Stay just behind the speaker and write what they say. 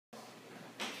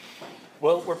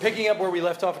Well, we're picking up where we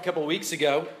left off a couple of weeks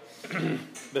ago,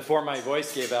 before my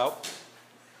voice gave out.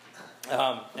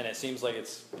 And it seems like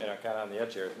it's kind of on the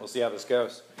edge here. We'll see how this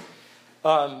goes.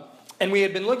 And we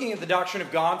had been looking at the doctrine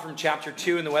of God from chapter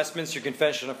 2 in the Westminster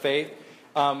Confession of Faith.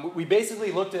 We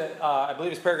basically looked at, I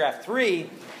believe it's paragraph 3,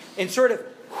 and sort of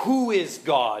who is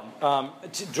God?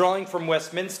 Drawing from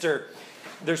Westminster,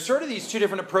 there's sort of these two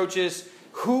different approaches.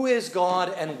 Who is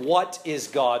God and what is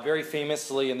God? Very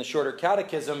famously in the Shorter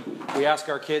Catechism, we ask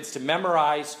our kids to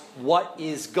memorize what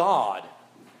is God.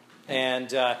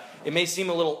 And it may seem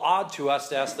a little odd to us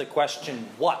to ask the question,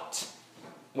 what,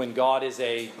 when God is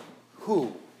a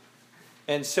who.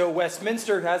 And so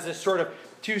Westminster has this sort of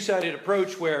two-sided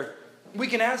approach where we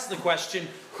can ask the question,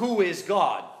 who is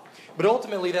God? But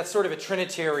ultimately, that's sort of a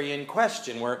Trinitarian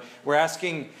question. We're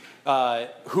asking,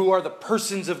 who are the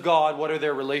persons of God? What are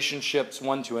their relationships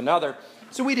one to another?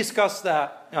 So we discussed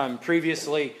that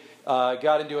previously.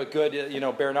 Got into a good,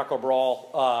 bare knuckle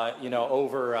brawl,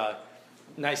 over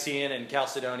Nicene and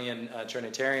Chalcedonian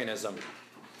Trinitarianism.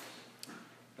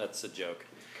 That's a joke.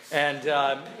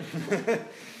 And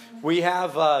we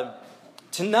have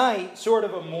tonight sort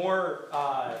of a more,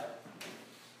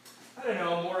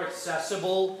 more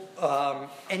accessible,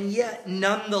 and yet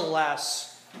nonetheless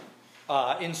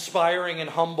inspiring and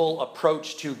humble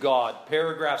approach to God.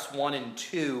 Paragraphs 1 and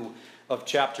 2 of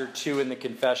chapter 2 in the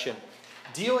Confession,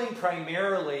 dealing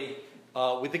primarily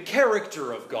with the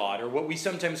character of God, or what we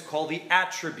sometimes call the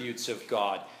attributes of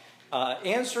God.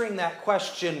 Answering that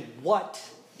question, what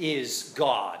is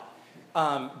God?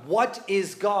 What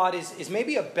is God is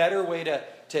maybe a better way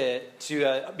to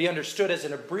be understood as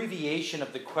an abbreviation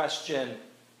of the question,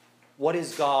 what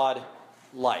is God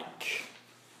like?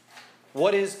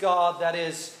 What is God? That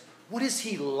is, what is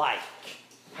he like?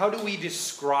 How do we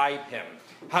describe him?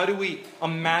 How do we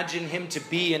imagine him to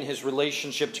be in his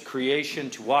relationship to creation,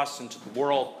 to us, and to the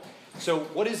world? So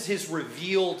what is his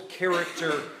revealed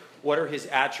character? What are his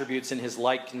attributes and his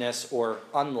likeness or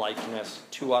unlikeness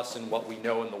to us and what we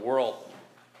know in the world?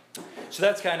 So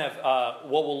that's kind of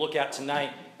what we'll look at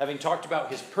tonight. Having talked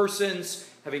about his persons,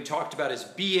 having talked about his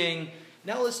being,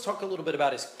 now let's talk a little bit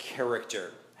about his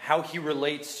character. How he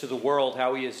relates to the world,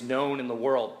 how he is known in the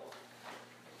world.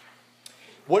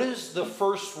 What is the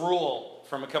first rule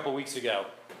from a couple weeks ago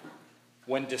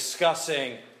when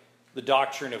discussing the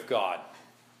doctrine of God?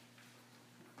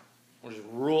 What is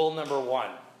rule number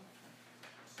 1?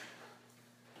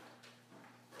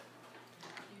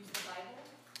 Use the Bible.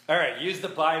 All right, use the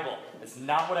Bible. It's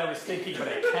not what I was thinking, but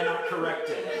I cannot correct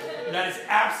it. And that is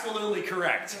absolutely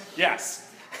correct. Yes.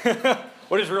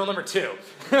 What is rule number 2?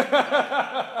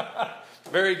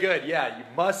 Very good. Yeah, you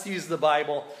must use the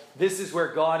Bible. This is where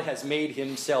God has made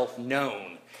himself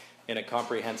known in a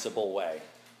comprehensible way.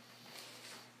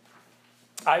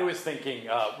 I was thinking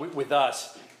with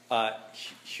us,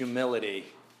 humility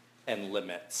and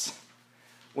limits.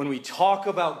 When we talk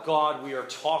about God, we are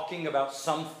talking about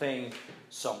something,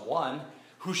 someone,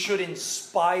 who should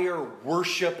inspire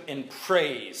worship and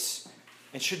praise,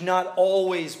 and should not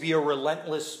always be a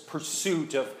relentless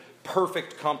pursuit of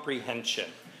perfect comprehension.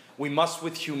 We must,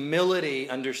 with humility,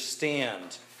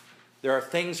 understand there are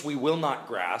things we will not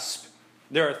grasp.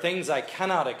 There are things I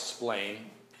cannot explain.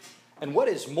 And what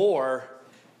is more,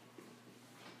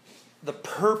 the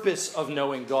purpose of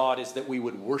knowing God is that we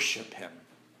would worship him,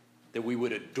 that we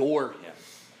would adore him.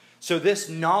 So this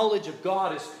knowledge of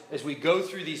God, as we go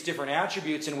through these different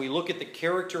attributes and we look at the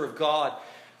character of God,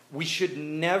 we should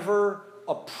never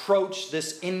approach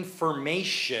this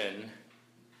information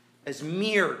as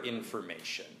mere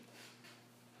information.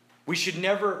 We should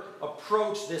never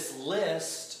approach this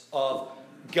list of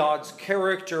God's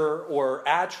character or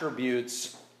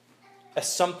attributes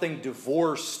as something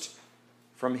divorced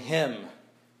from him,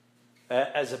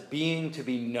 as a being to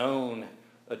be known,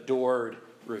 adored,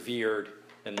 revered,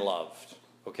 and loved.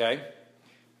 Okay?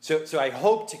 So I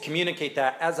hope to communicate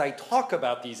that as I talk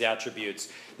about these attributes,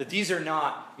 that these are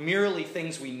not merely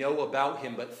things we know about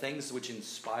him, but things which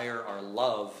inspire our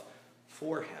love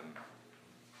for him.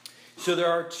 So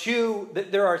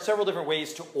there are several different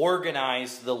ways to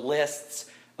organize the lists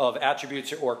of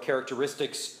attributes or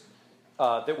characteristics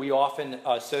that we often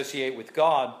associate with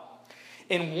God.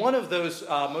 And one of those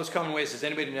most common ways, does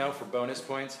anybody know, for bonus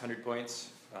points, 100 points?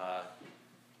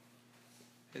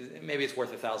 Maybe it's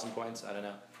worth 1,000 points. I don't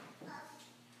know.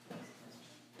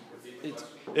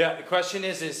 The question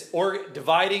is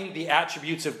dividing the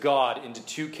attributes of God into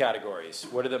 2 categories.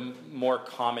 What are the more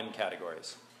common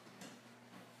categories?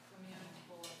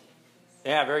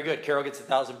 Yeah, very good. Carol gets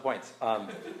 1,000 points.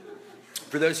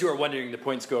 For those who are wondering, the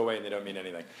points go away and they don't mean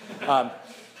anything.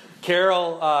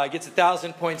 Carol gets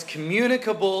 1,000 points.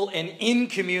 Communicable and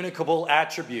incommunicable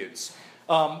attributes.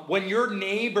 When your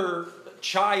neighbor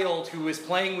child who was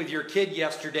playing with your kid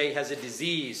yesterday has a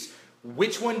disease,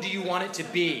 which one do you want it to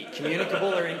be?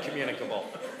 Communicable or incommunicable?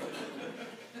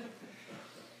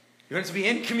 You want it to be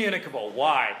incommunicable.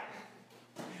 Why?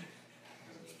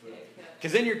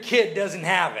 Because then your kid doesn't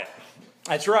have it.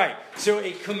 That's right. So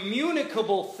a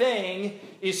communicable thing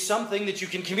is something that you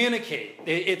can communicate.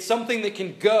 It's something that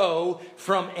can go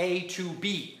from A to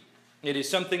B. It is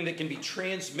something that can be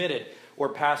transmitted or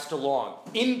passed along.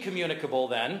 Incommunicable,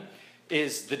 then,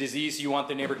 is the disease you want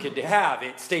the neighbor kid to have.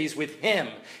 It stays with him.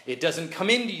 It doesn't come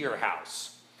into your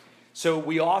house. So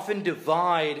we often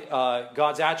divide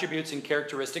God's attributes and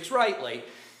characteristics rightly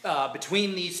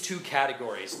between these two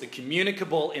categories, the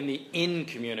communicable and the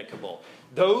incommunicable.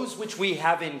 Those which we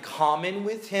have in common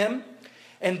with him,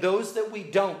 and those that we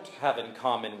don't have in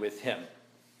common with him.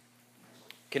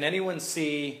 Can anyone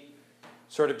see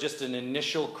sort of just an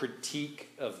initial critique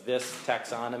of this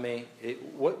taxonomy?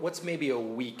 What's maybe a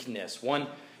weakness? One,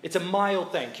 it's a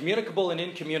mild thing. Communicable and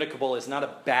incommunicable is not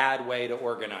a bad way to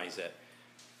organize it.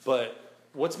 But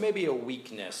what's maybe a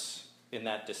weakness in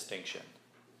that distinction?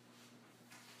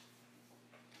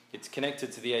 It's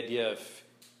connected to the idea of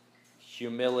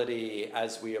humility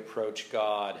as we approach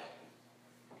God.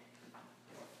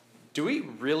 Do we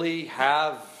really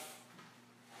have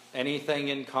anything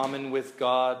in common with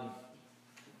God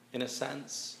in a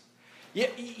sense?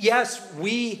 Yes,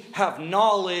 we have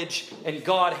knowledge and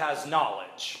God has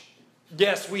knowledge.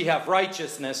 Yes, we have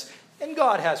righteousness and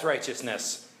God has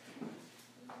righteousness.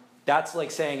 That's like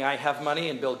saying I have money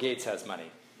and Bill Gates has money.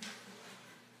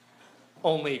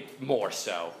 Only more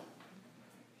so.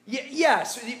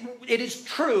 Yes, it is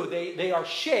true. They are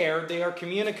shared, they are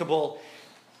communicable,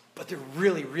 but they're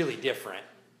really, really different.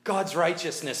 God's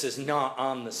righteousness is not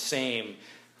on the same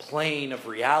plane of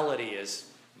reality as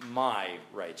my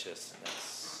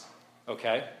righteousness.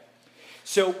 Okay?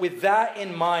 So with that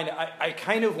in mind, I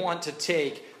kind of want to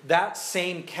take that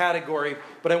same category,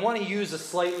 but I want to use a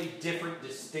slightly different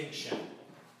distinction.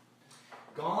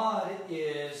 God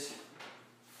is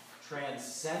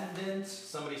transcendent.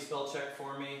 Somebody spell check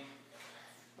for me.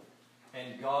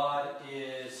 And God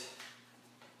is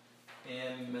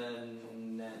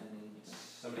immanent.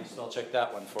 Somebody spell check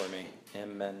that one for me.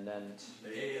 Immanent.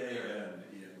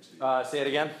 A-N-N-E-N-T. Say it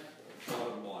again.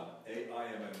 Bottom one.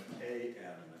 A-I-M-N-A-N.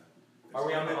 Are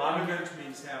we on the bottom? Imminent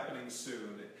means happening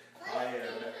soon.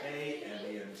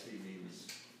 I-M-A-N-E-N-T means...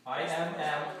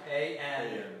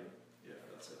 I-M-M-A-N. Yeah,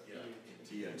 that's it. Yeah.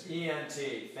 T-N-T.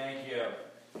 E-N-T. Thank you.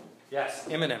 Yes,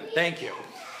 immanent. Thank you.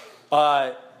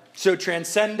 So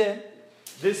transcendent.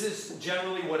 This is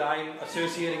generally what I'm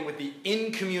associating with the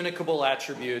incommunicable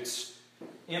attributes.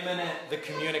 Immanent, the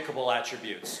communicable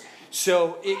attributes.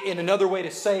 So in another way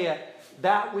to say it,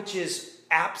 that which is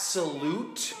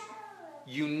absolute,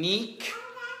 unique,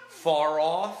 far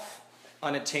off,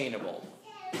 unattainable.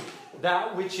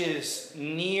 That which is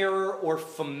near or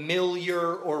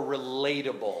familiar or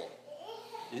relatable.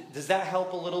 Does that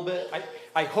help a little bit?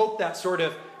 I hope that sort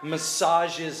of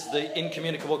massages the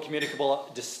incommunicable, communicable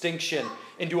distinction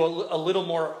into a little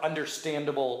more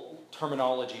understandable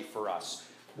terminology for us.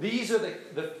 These are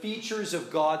the features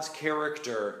of God's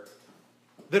character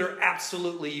that are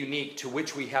absolutely unique, to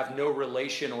which we have no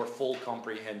relation or full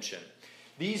comprehension.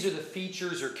 These are the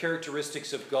features or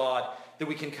characteristics of God that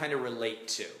we can kind of relate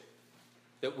to,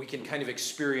 that we can kind of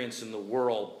experience in the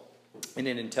world in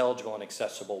an intelligible and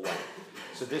accessible way.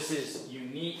 So this is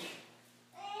unique,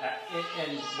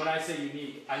 and when I say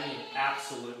unique, I mean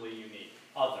absolutely unique,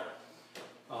 other,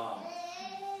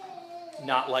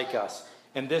 not like us.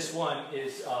 And this one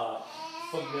is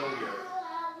familiar,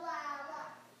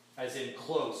 as in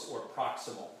close or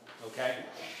proximal, okay?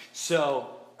 So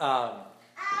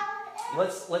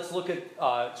let's look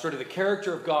at sort of the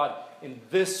character of God in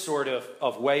this sort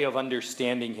of way of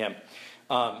understanding him.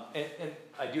 And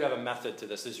I do have a method to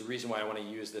this. There's a reason why I want to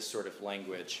use this sort of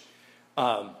language.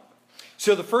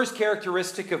 So the first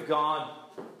characteristic of God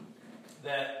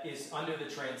that is under the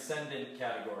transcendent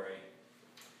category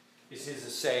is his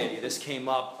aseity. This came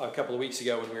up a couple of weeks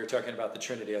ago when we were talking about the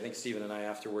Trinity. I think Stephen and I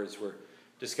afterwards were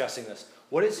discussing this.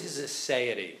 What is his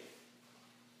aseity?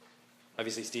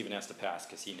 Obviously Stephen has to pass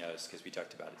because he knows, because we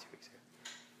talked about it 2 weeks ago.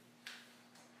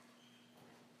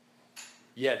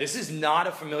 Yeah, this is not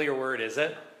a familiar word, is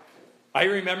it? I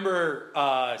remember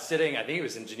sitting, I think it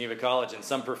was in Geneva College, and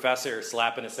some professor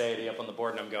slapping aseity up on the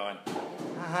board, and I'm going,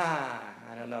 I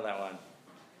don't know that one.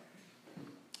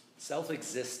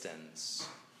 Self-existence,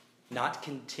 not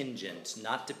contingent,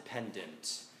 not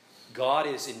dependent, God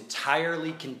is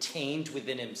entirely contained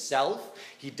within himself.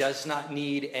 He does not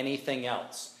need anything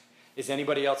else. Is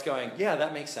anybody else going, yeah,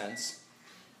 that makes sense?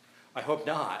 I hope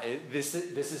not. This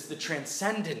is the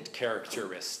transcendent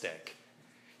characteristic.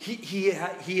 He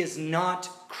is not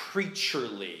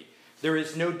creaturely. There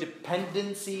is no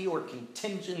dependency or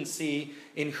contingency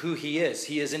in who he is.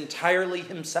 He is entirely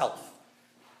himself,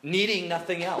 needing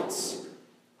nothing else,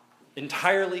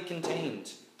 entirely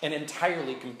contained and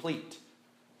entirely complete,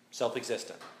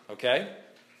 self-existent. Okay?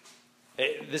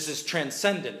 This is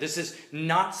transcendent. This is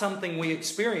not something we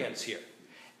experience here.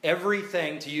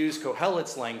 Everything, to use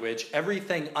Kohelet's language,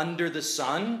 everything under the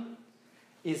sun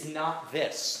is not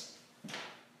this.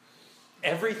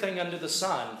 Everything under the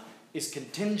sun is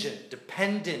contingent,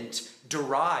 dependent,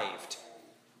 derived.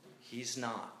 He's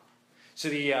not. So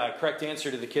the correct answer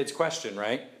to the kid's question,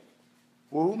 right?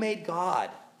 Well, who made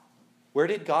God? Where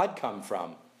did God come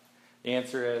from? The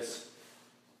answer is,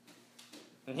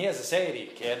 and he has to say it to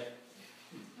you, kid.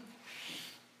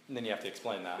 And then you have to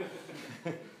explain that.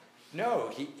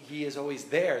 No, he is always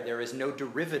there. There is no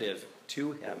derivative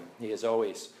to him. He is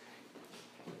always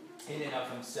in and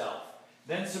of himself.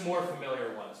 Then some more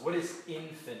familiar ones. What is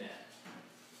infinite?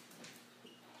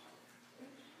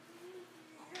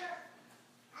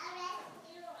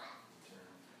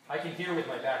 I can hear with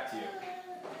my back to you.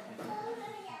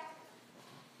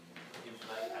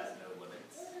 Infinite has no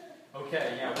limits.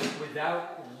 Okay, yeah,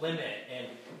 without limit.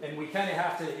 And we kind of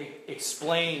have to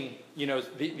explain,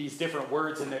 these different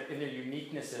words and their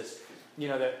uniquenesses,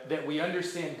 that we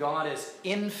understand God as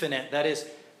infinite, that is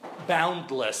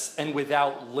boundless and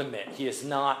without limit. He is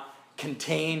not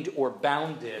contained or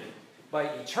bounded. By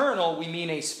eternal, we mean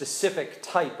a specific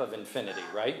type of infinity,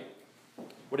 right?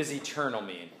 What does eternal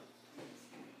mean?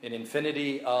 An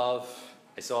infinity of,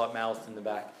 I saw it mouthed in the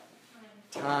back,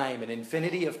 time, an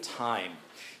infinity of time.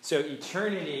 So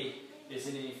eternity is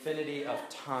an infinity of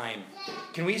time.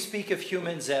 Can we speak of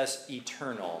humans as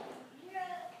eternal?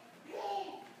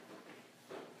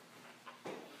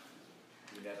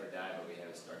 We never die, but we have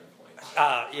a starting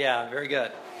point. Yeah, very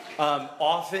good.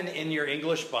 Often in your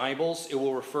English Bibles, it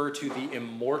will refer to the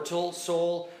immortal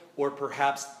soul or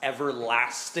perhaps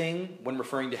everlasting when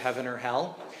referring to heaven or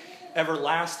hell.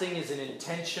 Everlasting is an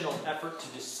intentional effort to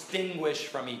distinguish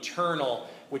from eternal,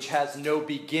 which has no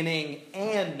beginning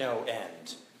and no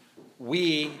end.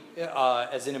 We,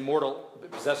 as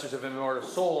possessors of immortal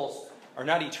souls, are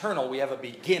not eternal. We have a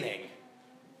beginning,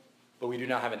 but we do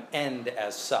not have an end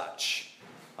as such.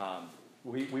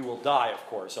 We will die, of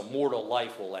course. A mortal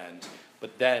life will end,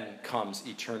 but then comes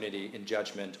eternity in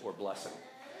judgment or blessing.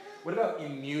 What about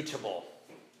immutable?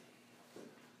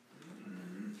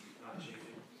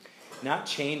 Not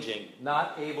changing,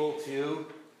 not able to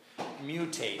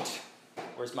mutate.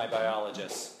 Where's my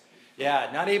biologist?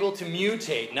 Yeah, not able to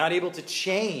mutate, not able to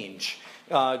change.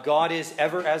 God is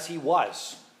ever as he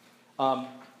was.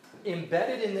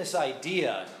 Embedded in this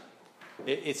idea,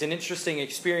 it's an interesting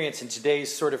experience in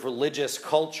today's sort of religious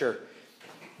culture.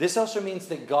 This also means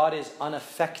that God is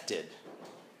unaffected.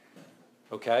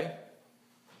 Okay?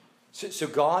 So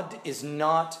God is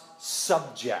not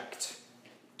subject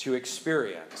to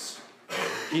experience.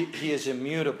 He is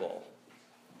immutable.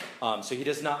 So he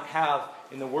does not have,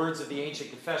 in the words of the ancient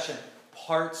confession,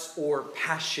 parts or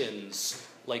passions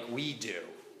like we do.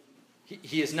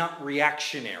 He is not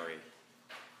reactionary.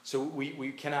 So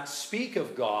we cannot speak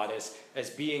of God as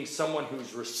being someone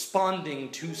who's responding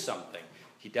to something.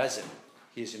 He doesn't.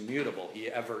 He is immutable. He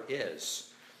ever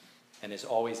is, and is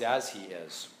always as he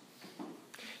is.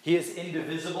 He is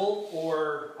indivisible,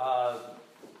 or,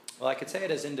 I could say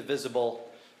it as indivisible.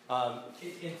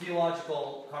 In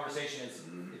theological conversation,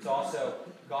 it's also,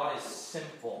 God is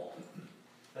simple.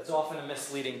 That's often a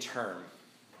misleading term.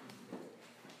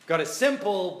 God is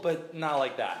simple, but not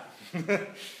like that.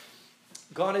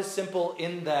 God is simple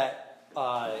in that,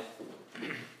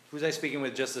 who was I speaking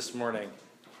with just this morning?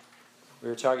 We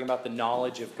were talking about the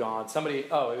knowledge of God. It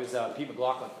was Pete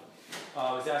McLaughlin.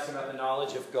 Was asking about the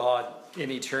knowledge of God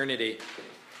in eternity.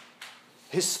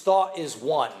 His thought is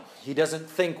one. He doesn't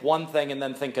think one thing and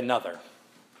then think another.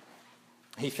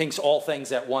 He thinks all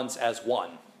things at once as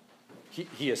one.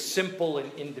 He is simple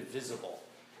and indivisible.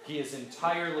 He is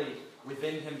entirely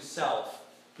within himself.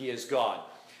 He is God.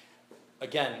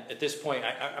 Again, at this point,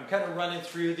 I'm kind of running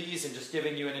through these and just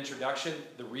giving you an introduction.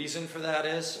 The reason for that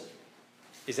is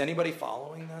anybody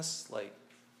following this?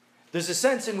 There's a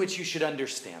sense in which you should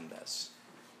understand this.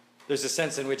 There's a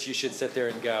sense in which you should sit there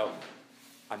and go,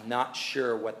 I'm not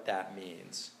sure what that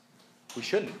means. We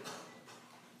shouldn't.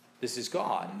 This is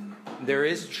God. There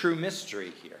is true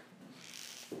mystery here.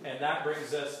 And that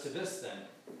brings us to this then.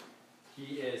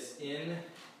 He is in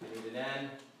I need an N.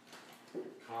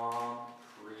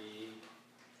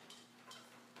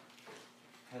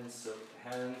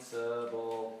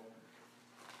 Comprehensible.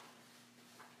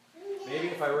 Maybe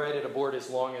if I write it a board as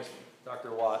long as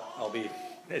Dr. Watt, I'll be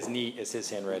as neat as his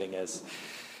handwriting is.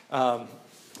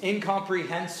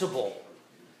 Incomprehensible.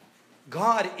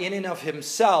 God in and of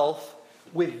himself,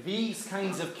 with these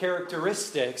kinds of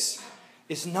characteristics,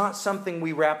 is not something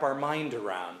we wrap our mind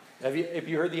around. Have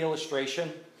you heard the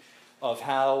illustration of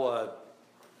how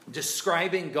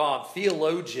describing God,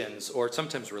 theologians, or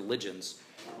sometimes religions,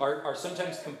 are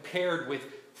sometimes compared with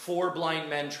four blind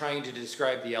men trying to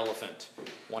describe the elephant.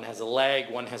 One has a leg,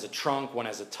 one has a trunk, one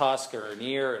has a tusk or an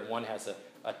ear, and one has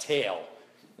a tail.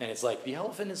 And it's like, the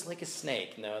elephant is like a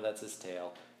snake. No, that's his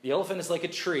tail. The elephant is like a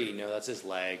tree. No, that's his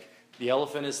leg. The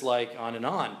elephant is like on and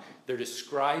on. They're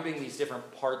describing these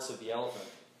different parts of the elephant.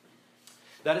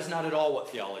 That is not at all what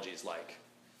theology is like.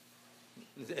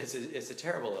 It's a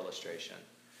terrible illustration.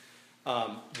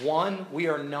 One, we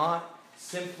are not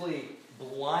simply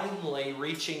blindly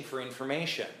reaching for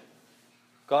information.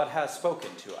 God has spoken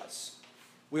to us.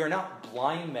 We are not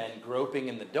blind men groping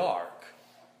in the dark.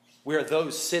 We are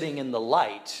those sitting in the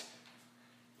light,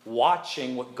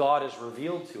 watching what God has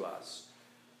revealed to us.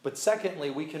 But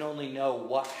secondly, we can only know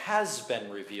what has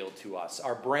been revealed to us.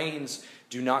 Our brains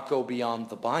do not go beyond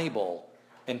the Bible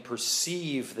and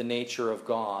perceive the nature of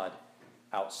God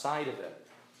outside of it.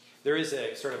 There is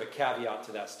a sort of a caveat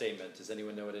to that statement. Does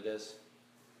anyone know what it is?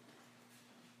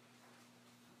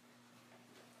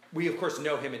 We, of course,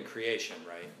 know him in creation,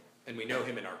 right? And we know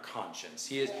him in our conscience.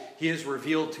 He is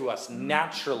revealed to us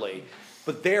naturally,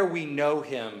 but there we know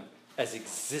him as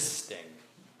existing.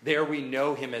 There we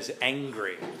know him as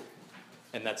angry,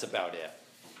 and that's about it.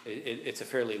 It's a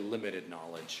fairly limited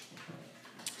knowledge.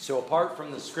 So apart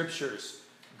from the scriptures,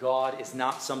 God is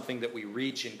not something that we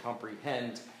reach and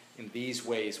comprehend in these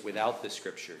ways without the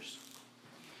scriptures.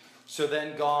 So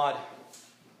then God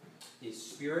is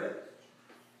spirit.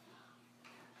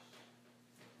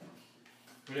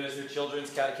 Who knows their children's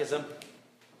catechism?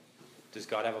 Does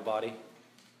God have a body?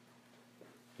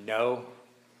 No.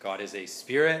 God is a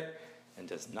spirit and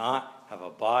does not have a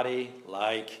body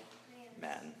like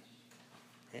men.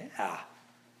 Yeah.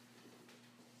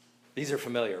 These are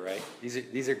familiar, right?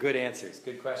 These are good answers,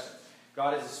 good questions.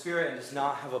 God is a spirit and does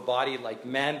not have a body like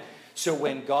men. So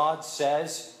when God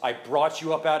says, I brought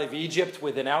you up out of Egypt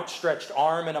with an outstretched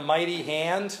arm and a mighty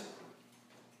hand.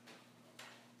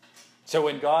 So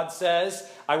when God says,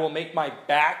 I will make my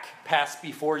back pass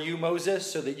before you, Moses,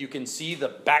 so that you can see the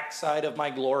backside of my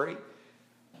glory.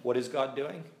 What is God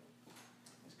doing?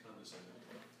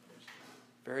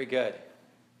 Very good.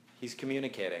 He's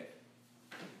communicating.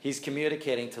 He's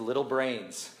communicating to little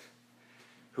brains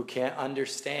who can't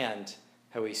understand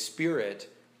how a spirit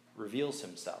reveals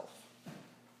himself.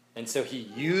 And so he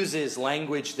uses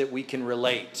language that we can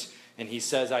relate. And he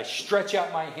says, I stretch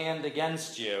out my hand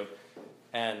against you.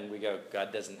 And we go,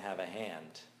 God doesn't have a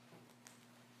hand.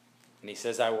 And he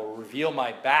says, I will reveal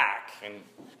my back.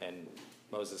 And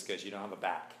Moses goes, you don't have a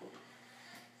back.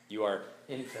 You are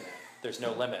infinite. There's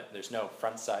no limit. There's no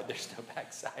front side. There's no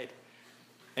back side.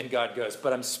 And God goes,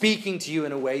 but I'm speaking to you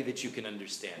in a way that you can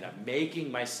understand. I'm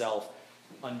making myself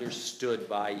understood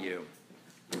by you.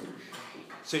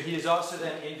 So he is also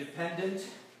then independent.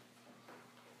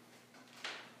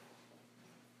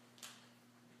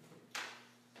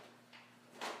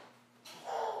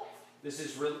 This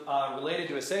is related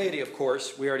to aseity, of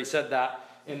course. We already said that,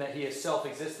 in that he is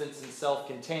self-existence and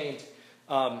self-contained.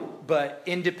 But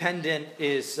independent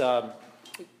is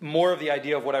more of the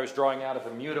idea of what I was drawing out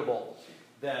of immutable,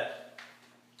 that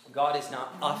God is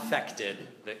not affected,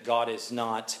 that God is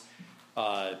not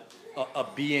a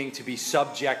being to be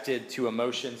subjected to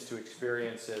emotions, to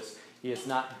experiences. He is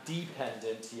not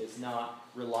dependent. He is not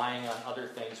relying on other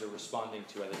things or responding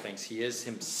to other things. He is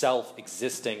himself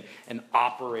existing and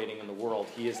operating in the world.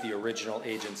 He is the original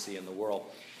agency in the world.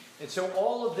 And so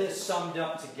all of this summed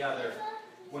up together,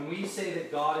 when we say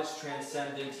that God is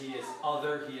transcendent, he is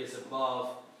other, he is above,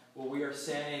 what we are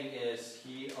saying is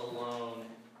he alone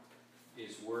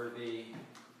is worthy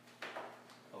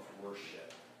of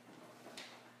worship.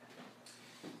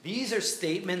 These are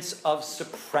statements of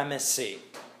supremacy.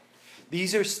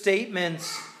 These are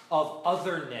statements of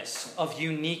otherness, of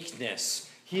uniqueness.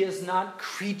 He is not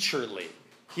creaturely.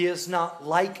 He is not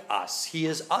like us. He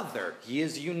is other. He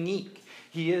is unique.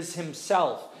 He is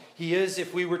himself. He is,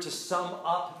 if we were to sum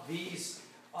up these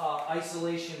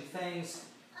isolation things,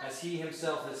 as he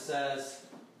himself has says,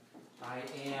 I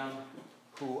am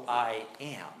who I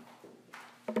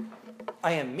am.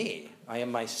 I am me. I am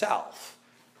myself.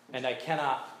 And I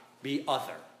cannot be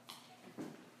other.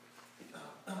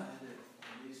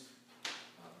 these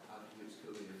attributes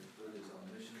could be included as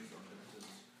omniscience,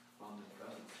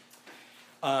 omnipotence,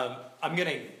 omnipresence. I'm going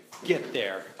to get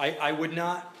there. I would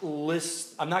not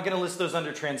list, I'm not going to list those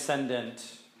under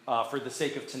transcendent for the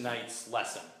sake of tonight's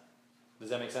lesson. Does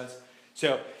that make sense?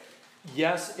 So,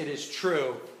 yes, it is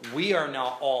true, we are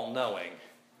not all knowing,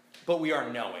 but we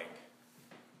are knowing.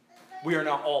 We are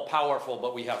not all powerful,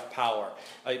 but we have power.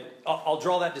 I'll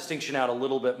draw that distinction out a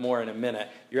little bit more in a minute.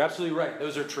 You're absolutely right.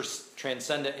 Those are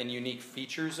transcendent and unique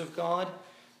features of God.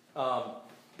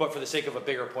 But for the sake of a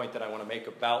bigger point that I want to make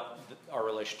about our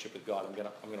relationship with God, I'm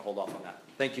gonna hold off on that.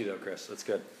 Thank you, though, Chris. That's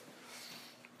good.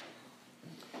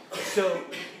 So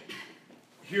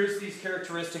here's these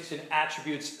characteristics and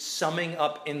attributes summing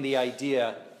up in the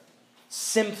idea,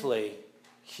 simply,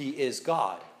 he is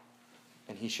God,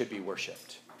 and he should be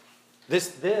worshipped.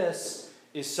 This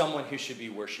is someone who should be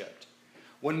worshipped.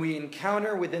 When we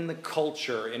encounter within the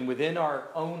culture and within our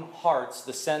own hearts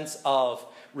the sense of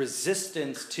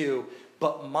resistance to,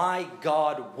 but my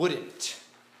God wouldn't,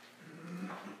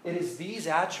 it is these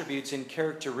attributes and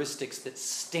characteristics that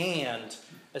stand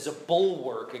as a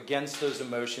bulwark against those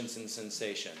emotions and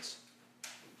sensations.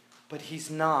 But he's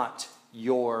not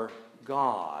your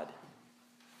God,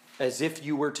 as if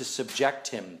you were to subject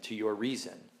him to your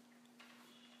reason.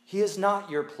 He is not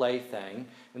your plaything.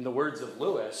 In the words of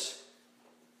Lewis,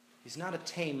 he's not a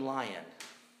tame lion.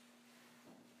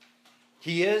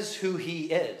 He is who he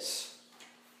is,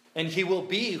 and he will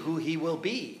be who he will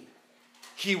be.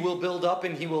 He will build up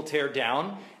and he will tear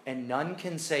down, and none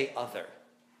can say other.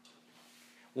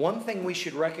 One thing we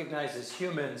should recognize as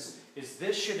humans is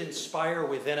this should inspire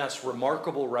within us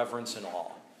remarkable reverence and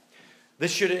awe.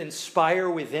 This should inspire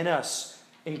within us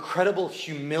incredible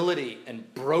humility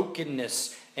and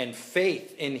brokenness and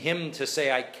faith in him to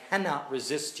say, I cannot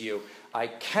resist you. I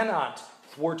cannot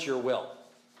thwart your will.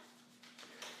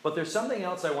 But there's something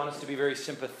else I want us to be very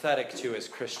sympathetic to as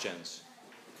Christians.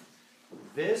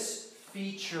 This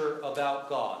feature about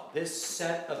God, this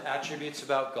set of attributes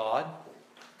about God,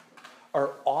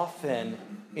 are often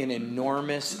an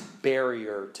enormous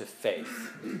barrier to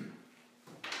faith.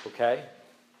 Okay?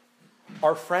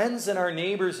 Our friends and our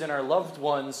neighbors and our loved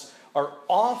ones are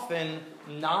often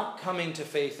not coming to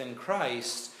faith in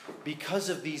Christ because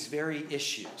of these very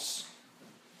issues.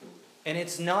 And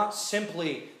it's not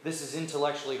simply, this is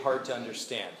intellectually hard to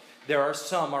understand. There are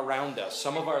some around us,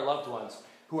 some of our loved ones,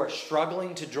 who are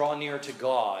struggling to draw near to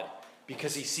God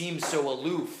because he seems so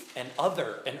aloof and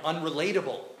other and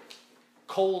unrelatable,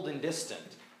 cold and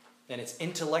distant. And it's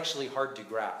intellectually hard to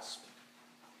grasp.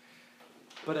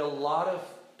 But a lot of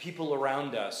people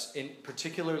around us,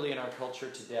 particularly in our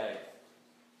culture today,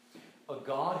 a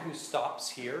God who stops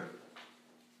here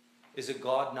is a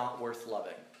God not worth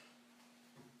loving.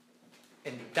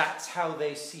 And that's how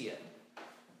they see it.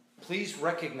 Please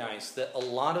recognize that a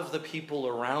lot of the people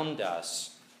around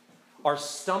us are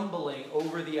stumbling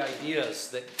over the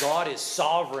ideas that God is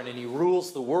sovereign and he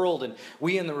rules the world, and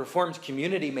we in the Reformed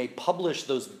community may publish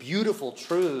those beautiful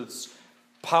truths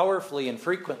powerfully and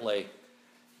frequently,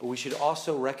 but we should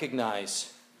also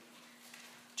recognize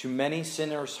to many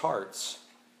sinners' hearts,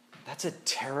 that's a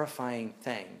terrifying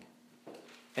thing,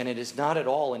 and it is not at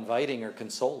all inviting or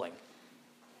consoling.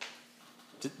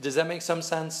 Does that make some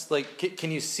sense? Like, can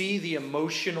you see the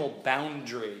emotional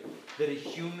boundary that a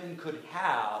human could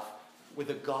have with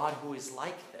a God who is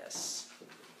like this?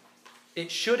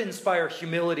 It should inspire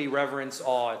humility, reverence,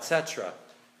 awe, etc.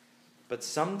 But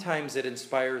sometimes it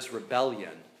inspires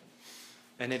rebellion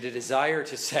and a desire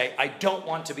to say, I don't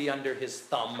want to be under his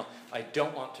thumb. I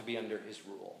don't want to be under his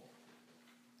rule.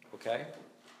 Okay?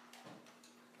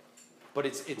 But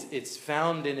it's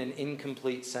found in an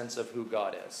incomplete sense of who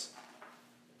God is.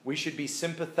 We should be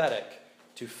sympathetic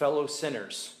to fellow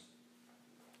sinners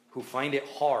who find it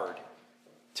hard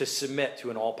to submit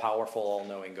to an all-powerful,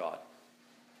 all-knowing God.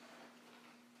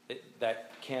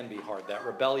 That can be hard. That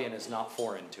rebellion is not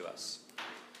foreign to us.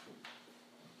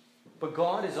 But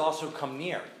God has also come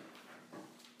near.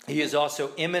 He is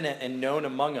also immanent and known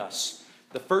among us.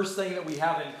 The first thing that we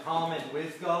have in common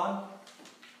with God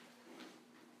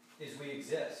is we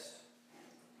exist.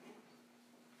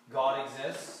 God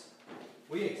exists.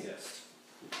 We exist.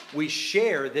 We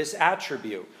share this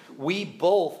attribute. We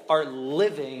both are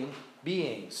living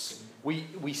beings.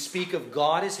 We speak of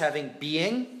God as having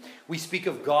being. We speak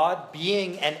of God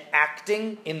being and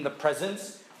acting in the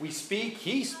presence. He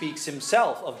speaks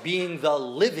himself of being the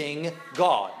living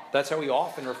God. That's how he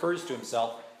often refers to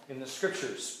himself in the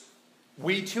scriptures.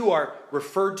 We too are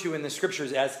referred to in the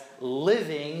scriptures as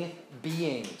living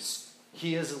beings.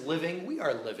 He is living, we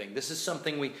are living. This is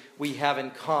something we have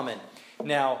in common.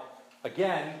 Now,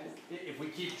 Again, if we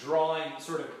keep drawing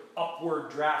sort of upward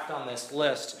draft on this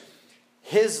list,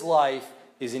 his life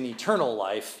is an eternal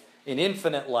life, an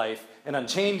infinite life, an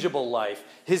unchangeable life.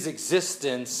 His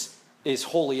existence is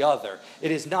wholly other. It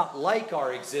is not like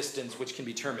our existence, which can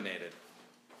be terminated.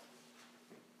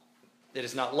 It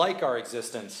is not like our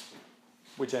existence,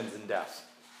 which ends in death.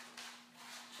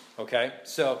 Okay?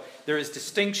 So there is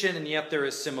distinction, and yet there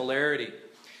is similarity.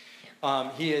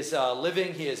 He is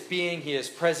living, he is being, he is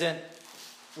present.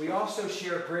 We also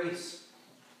share grace,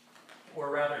 or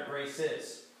rather, grace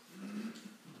is.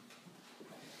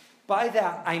 By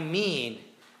that, I mean,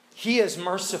 he is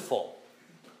merciful,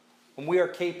 and we are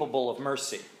capable of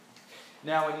mercy.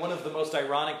 Now, in one of the most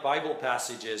ironic Bible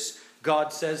passages,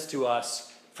 God says to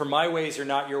us, "For my ways are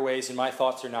not your ways, and my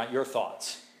thoughts are not your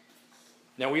thoughts."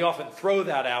 Now, we often throw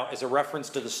that out as a reference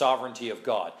to the sovereignty of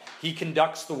God. He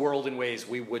conducts the world in ways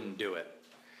we wouldn't do it.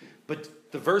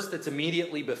 But the verse that's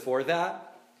immediately before that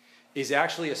is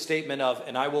actually a statement of,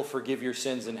 "And I will forgive your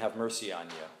sins and have mercy on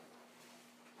you.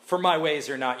 For my ways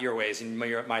are not your ways, and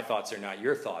my thoughts are not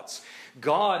your thoughts."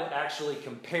 God actually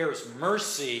compares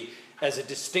mercy as a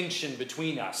distinction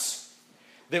between us.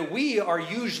 That we are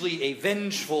usually a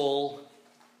vengeful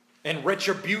and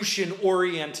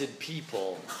retribution-oriented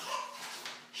people.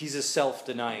 He's a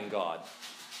self-denying God.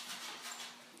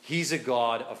 He's a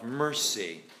God of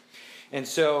mercy. And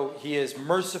so he is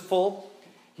merciful.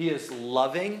 He is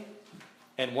loving.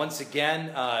 And once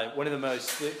again,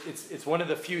 it's one of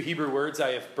the few Hebrew words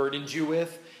I have burdened you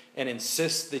with and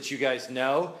insist that you guys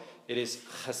know. It is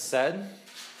chesed,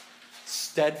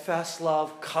 steadfast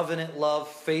love, covenant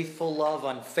love, faithful love,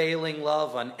 unfailing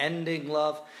love, unending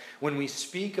love. When we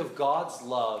speak of God's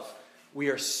love, we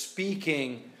are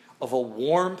speaking of a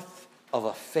warmth, of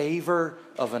a favor,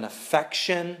 of an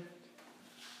affection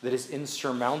that is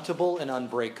insurmountable and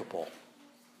unbreakable.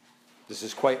 This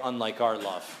is quite unlike our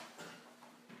love.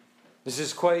 This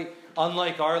is quite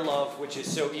unlike our love, which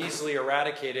is so easily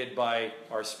eradicated by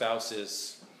our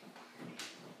spouse's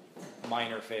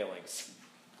minor failings.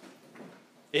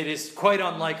 It is quite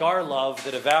unlike our love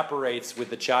that evaporates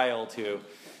with the child who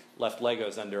left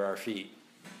Legos under our feet.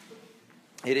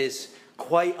 It is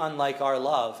quite unlike our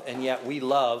love, and yet we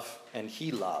love and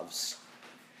he loves.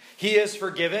 He is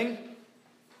forgiving,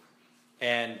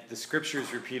 and the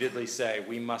scriptures repeatedly say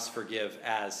we must forgive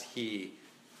as he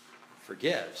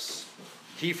forgives.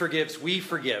 He forgives, we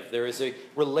forgive. There is a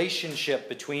relationship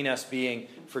between us being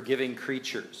forgiving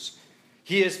creatures.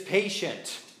 He is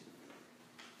patient.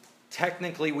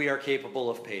 Technically, we are capable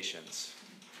of patience.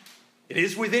 It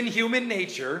is within human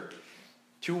nature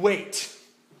to wait.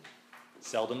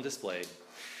 Seldom displayed.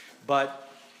 But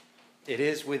it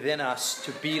is within us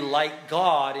to be like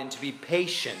God and to be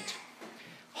patient,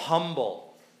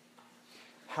 humble.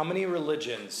 How many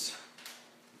religions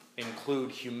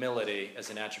include humility as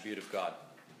an attribute of God?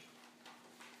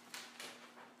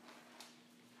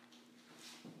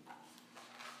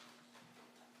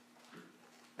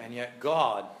 And yet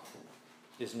God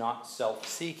is not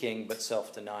self-seeking but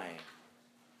self-denying.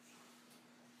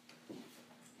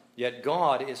 Yet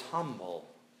God is humble,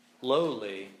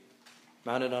 lowly,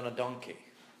 mounted on a donkey.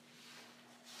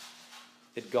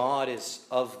 That God is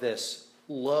of this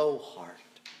low heart.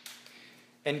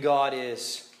 And God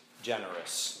is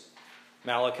generous.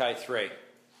 Malachi 3.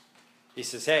 He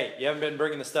says, "Hey, you haven't been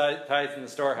bringing the tithes in the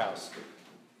storehouse.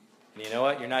 And you know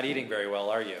what? You're not eating very well,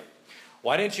 are you?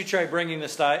 Why don't you try bringing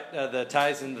the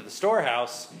tithes into the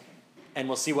storehouse, and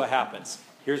we'll see what happens.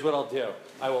 Here's what I'll do.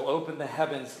 I will open the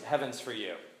heavens for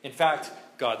you. In fact,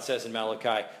 God says in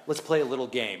Malachi, let's play a little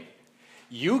game.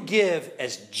 You give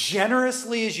as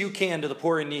generously as you can to the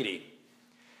poor and needy,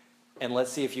 and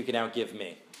let's see if you can outgive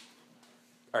me.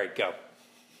 All right, go.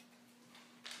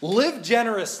 Live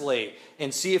generously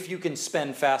and see if you can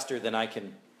spend faster than I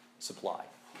can supply.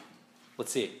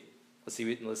 Let's see.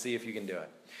 Let's see if you can do it.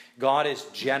 God is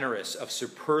generous, of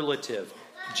superlative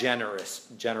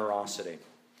generosity.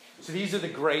 So these are the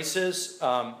graces.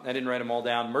 I didn't write them all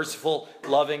down. Merciful,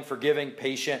 loving, forgiving,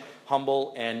 patient,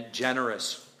 humble, and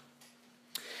generous.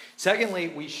 Secondly,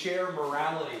 we share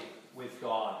morality with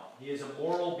God. He is a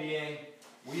moral being.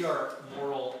 We are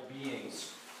moral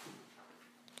beings.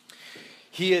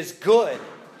 He is good.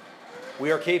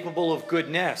 We are capable of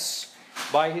goodness.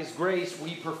 By His grace,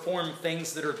 we perform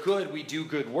things that are good. We do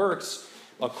good works,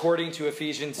 according to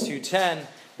Ephesians 2:10,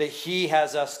 that He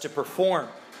has us to perform.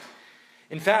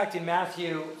 In fact, in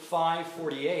Matthew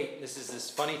 5:48, this is this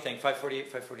funny thing,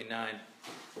 5:48, 5:49.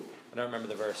 I don't remember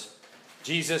the verse.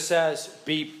 Jesus says,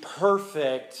 be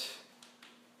perfect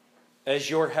as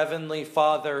your heavenly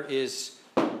Father is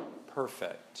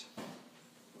perfect.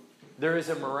 There is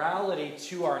a morality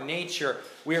to our nature.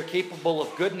 We are capable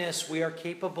of goodness. We are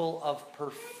capable of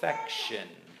perfection.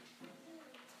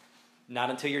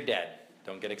 Not until you're dead.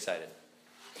 Don't get excited.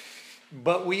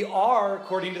 But we are,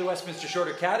 according to the Westminster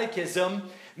Shorter Catechism,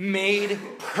 made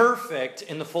perfect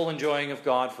in the full enjoying of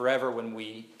God forever when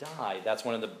we die. That's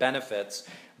one of the benefits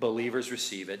believers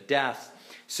receive at death.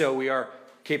 So we are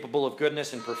capable of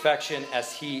goodness and perfection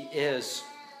as He is.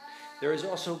 There is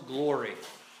also glory.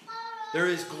 There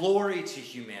is glory to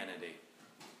humanity.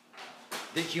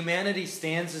 That humanity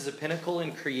stands as a pinnacle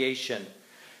in creation.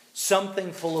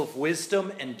 Something full of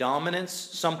wisdom and dominance,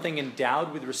 something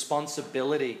endowed with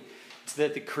responsibility, so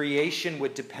that the creation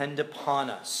would depend upon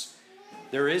us.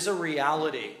 There is a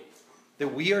reality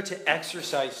that we are to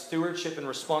exercise stewardship and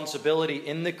responsibility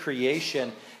in the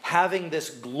creation, having this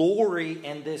glory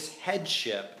and this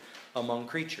headship among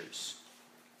creatures.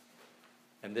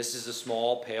 And this is a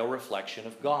small, pale reflection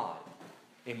of God,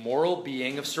 a moral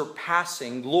being of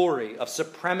surpassing glory, of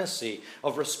supremacy,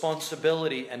 of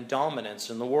responsibility and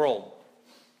dominance in the world.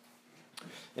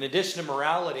 In addition to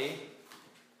morality,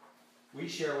 we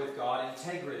share with God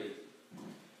integrity,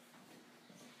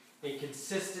 a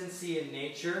consistency in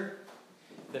nature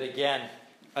that, again,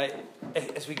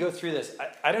 as we go through this,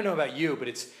 I don't know about you,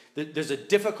 but there's a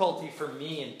difficulty for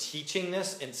me in teaching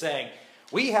this and saying,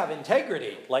 we have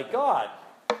integrity like God,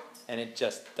 and it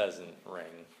just doesn't ring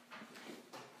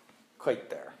quite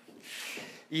there.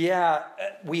 Yeah,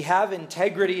 we have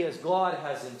integrity as God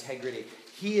has integrity.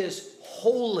 He is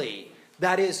holy.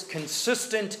 That is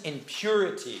consistent in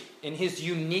purity, in His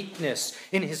uniqueness,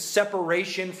 in His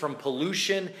separation from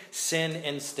pollution, sin,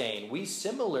 and stain. We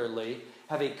similarly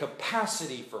have a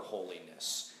capacity for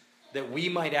holiness, that we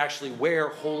might actually wear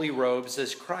holy robes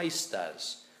as Christ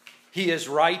does. He is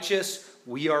righteous,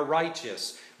 we are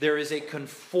righteous. There is a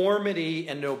conformity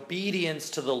and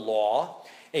obedience to the law,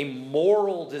 a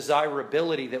moral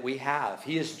desirability that we have.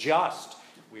 He is just,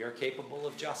 we are capable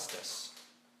of justice.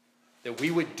 That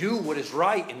we would do what is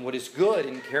right and what is good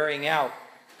in carrying out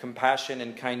compassion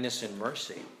and kindness and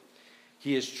mercy.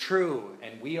 He is true,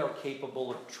 and we are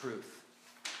capable of truth.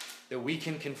 That we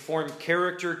can conform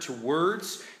character to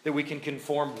words, that we can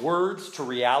conform words to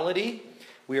reality.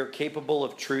 We are capable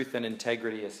of truth and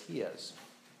integrity as He is.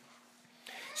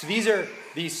 So these are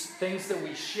these things that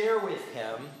we share with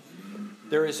Him.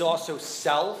 There is also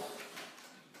self.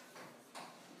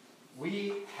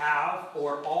 We have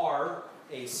or are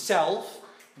a self.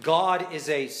 God is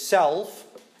a self.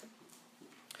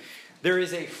 There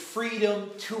is a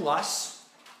freedom to us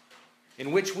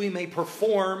in which we may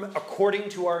perform according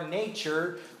to our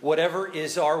nature whatever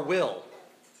is our will.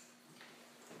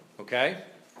 Okay?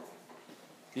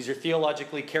 These are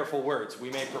theologically careful words. We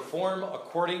may perform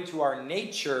according to our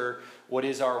nature what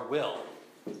is our will.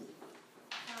 So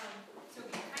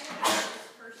we kind of have this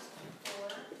first four.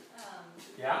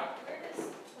 Yeah? Where does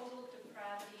total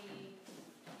depravity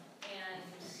and,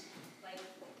 like,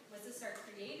 was this our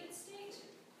created state?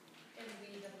 And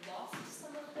we have lost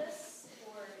some of this?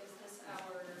 Or is this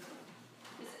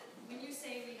when you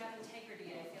say we have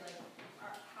integrity, I feel like,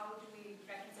 how do we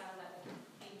reconcile that with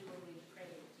being totally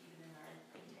depraved, even in our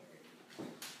integrity?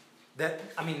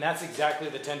 That's exactly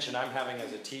the tension I'm having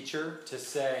as a teacher, to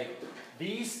say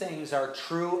these things are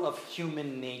true of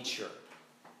human nature.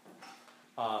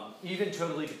 Even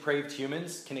totally depraved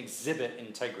humans can exhibit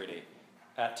integrity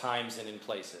at times and in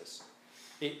places.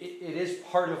 It is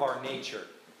part of our nature,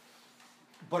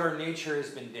 but our nature has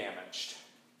been damaged.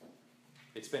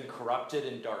 It's been corrupted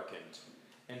and darkened.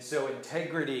 And so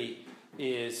integrity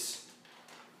is,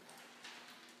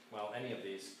 any of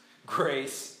these.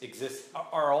 Grace exists.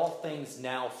 Are all things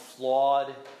now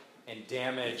flawed and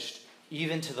damaged,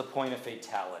 even to the point of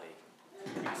fatality?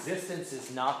 Existence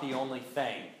is not the only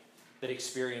thing that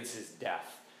experiences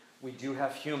death. We do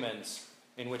have humans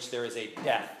in which there is a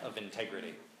death of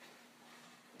integrity.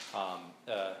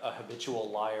 A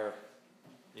habitual liar,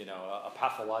 a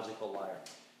pathological liar.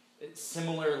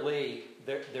 Similarly,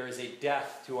 there is a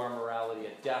death to our morality,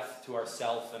 a death to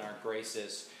ourself and our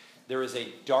graces. There is a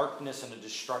darkness and a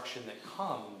destruction that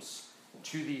comes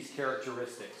to these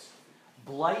characteristics.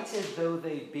 Blighted though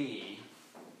they be,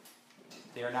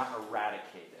 they are not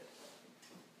eradicated.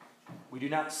 We do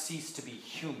not cease to be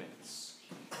humans.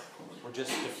 We're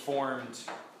just deformed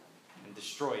and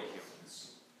destroyed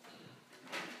humans.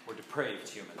 We're depraved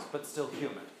humans, but still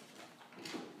human.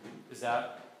 Is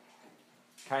that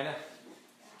kind of?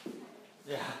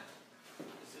 Yeah.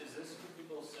 Is this what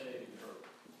people say,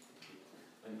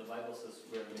 when the Bible says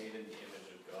we're made in the image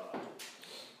of God,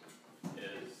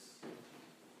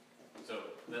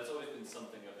 so that's always been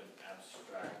something of an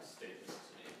abstract statement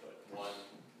to me, but one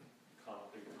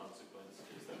concrete consequence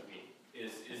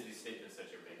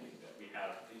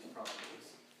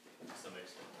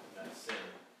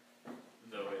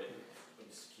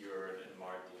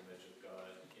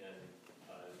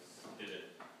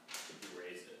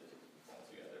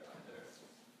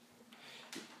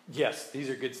Yes, these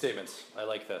are good statements. I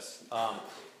like this.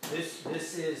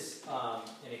 This is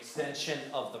an extension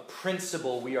of the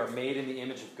principle we are made in the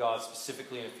image of God,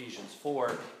 specifically in Ephesians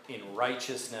 4, in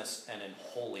righteousness and in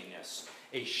holiness,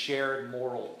 a shared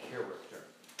moral character.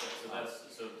 So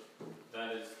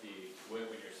that is when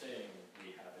you're saying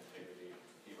we have integrity,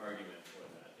 the argument for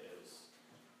that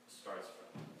starts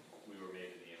from we were made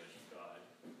in the image of God.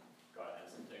 God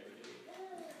has integrity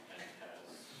and has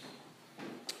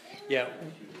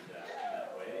imputed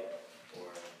that way, or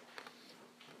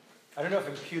I don't know if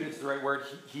imputed is the right word.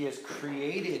 He has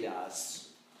created us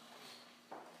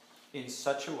in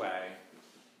such a way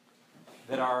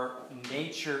that our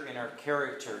nature and our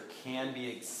character can be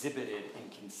exhibited in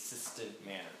consistent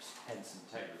manners, hence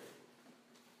integrity.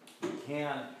 We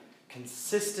can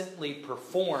consistently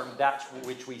perform that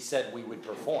which we said we would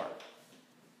perform,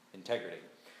 integrity.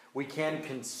 We can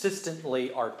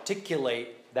consistently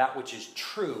articulate that which is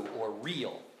true or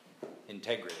real,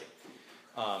 integrity.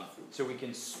 So we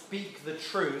can speak the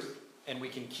truth and we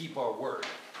can keep our word.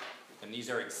 And these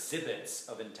are exhibits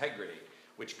of integrity,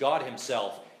 which God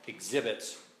himself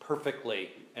exhibits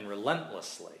perfectly and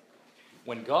relentlessly.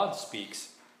 When God speaks,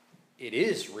 it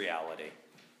is reality.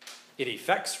 It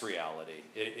affects reality.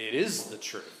 It is the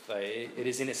truth. It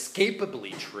is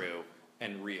inescapably true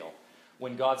and real.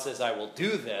 When God says, I will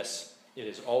do this, it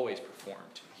is always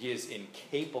performed. He is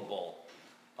incapable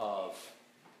of,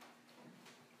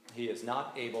 he is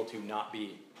not able to not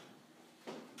be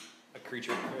a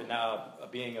creature, now a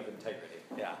being of integrity.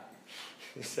 Yeah.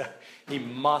 So he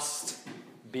must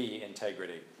be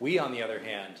integrity. We, on the other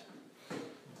hand,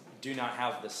 do not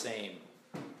have the same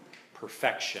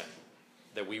perfection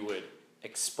that we would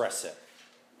express it.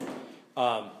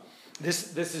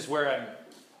 This is where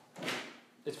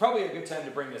it's probably a good time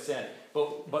to bring this in,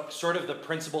 but sort of the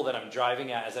principle that I'm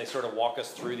driving at as I sort of walk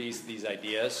us through these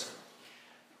ideas.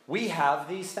 We have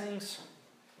these things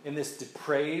in this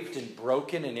depraved and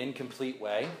broken and incomplete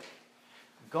way.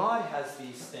 God has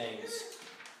these things,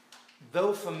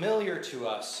 though familiar to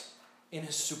us, in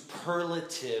a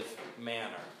superlative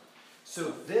manner.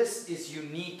 So this is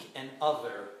unique and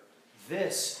other.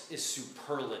 This is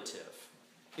superlative.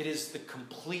 It is the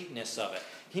completeness of it.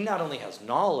 He not only has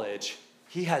knowledge,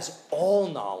 he has all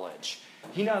knowledge.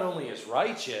 He not only is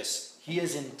righteous, he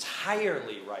is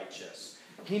entirely righteous.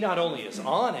 He not only is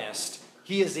honest,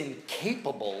 he is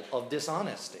incapable of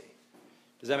dishonesty.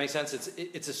 Does that make sense?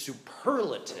 It's a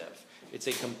superlative. It's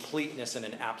a completeness and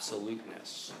an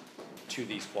absoluteness to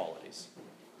these qualities.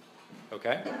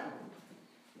 Okay?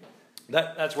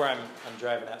 That's where I'm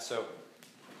driving at. So,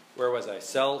 where was I?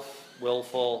 Self,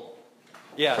 willful.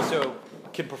 Yeah, so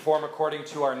can perform according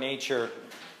to our nature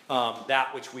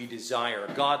that which we desire.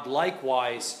 God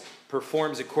likewise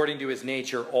performs according to his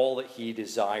nature all that he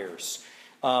desires.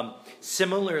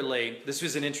 Similarly, this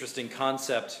was an interesting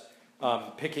concept,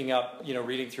 picking up,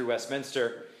 reading through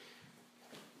Westminster.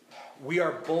 We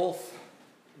are both,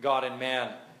 God and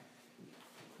man,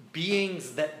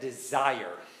 beings that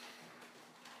desire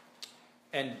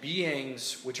and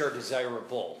beings which are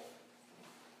desirable.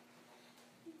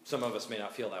 Some of us may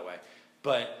not feel that way,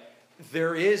 but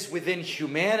there is within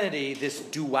humanity this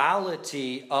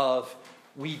duality of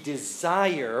we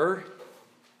desire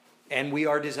and we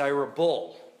are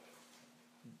desirable.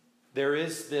 There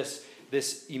is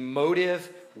this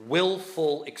emotive,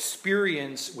 willful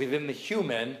experience within the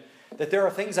human that there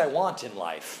are things I want in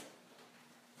life.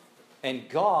 And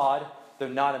God, though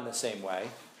not in the same way,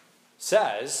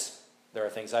 says there are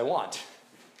things I want.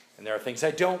 And there are things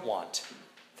I don't want.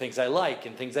 Things I like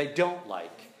and things I don't like.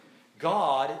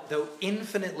 God, though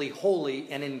infinitely holy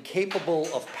and incapable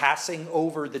of passing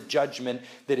over the judgment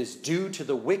that is due to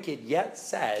the wicked, yet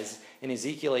says in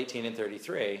Ezekiel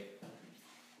 18:33,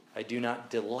 I do not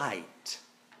delight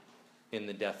in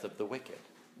the death of the wicked.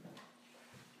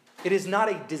 It is not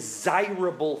a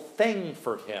desirable thing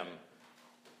for him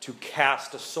to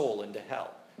cast a soul into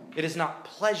hell. It is not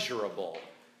pleasurable.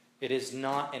 It is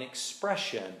not an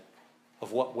expression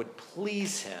of what would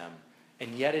please him,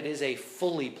 and yet it is a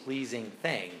fully pleasing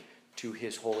thing to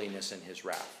his holiness and his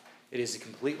wrath. It is a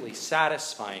completely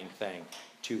satisfying thing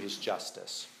to his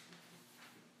justice.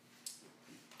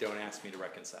 Don't ask me to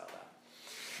reconcile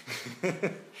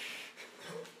that.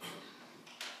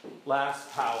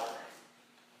 Last, power.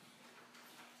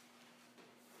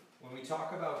 When we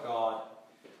talk about God,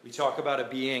 we talk about a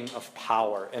being of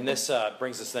power. And this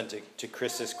brings us then to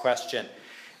Chris's question.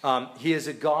 He is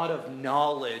a God of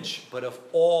knowledge, but of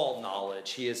all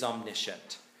knowledge. He is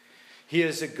omniscient. He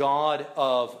is a God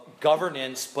of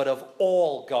governance, but of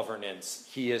all governance.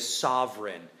 He is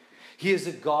sovereign. He is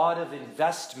a God of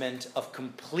investment, of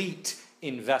complete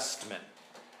investment.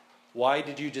 Why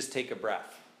did you just take a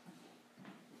breath?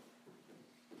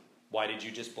 Why did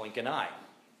you just blink an eye?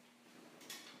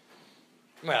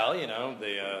 Well,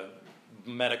 the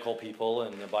medical people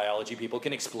and the biology people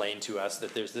can explain to us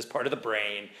that there's this part of the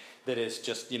brain that is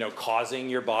just, causing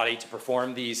your body to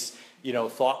perform these,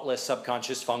 thoughtless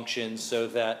subconscious functions so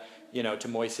that, to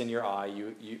moisten your eye,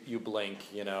 you blink,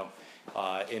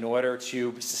 in order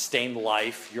to sustain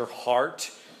life. Your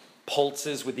heart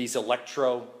pulses with these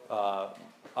electro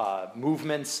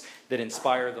movements that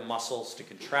inspire the muscles to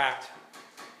contract.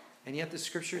 And yet the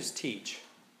scriptures teach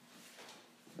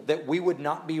that we would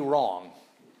not be wrong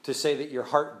to say that your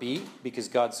heart beat because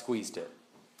God squeezed it.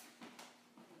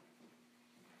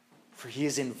 For he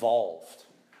is involved.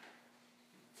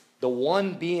 The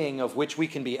one being of which we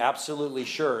can be absolutely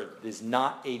sure is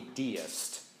not a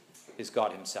deist is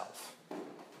God himself.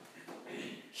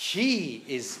 He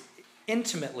is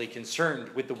intimately concerned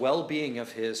with the well-being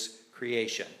of his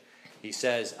creation. He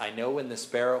says, I know when the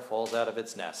sparrow falls out of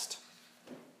its nest,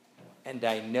 and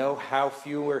I know how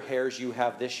fewer hairs you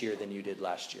have this year than you did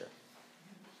last year.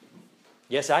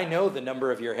 Yes, I know the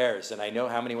number of your hairs, and I know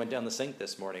how many went down the sink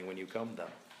this morning when you combed them.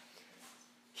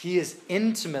 He is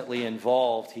intimately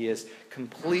involved. He is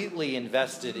completely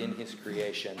invested in his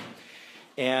creation.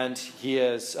 And he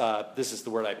is, this is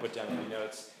the word I put down in my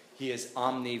notes, he is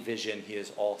omnivision. He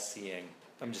is all-seeing.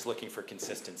 I'm just looking for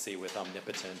consistency with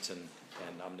omnipotent and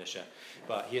omniscient.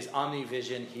 But he is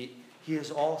omnivision. He is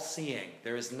all-seeing.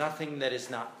 There is nothing that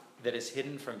is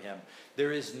hidden from him.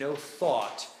 There is no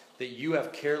thought that you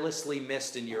have carelessly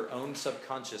missed in your own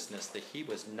subconsciousness that he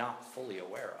was not fully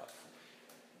aware of.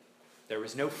 There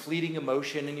was no fleeting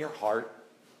emotion in your heart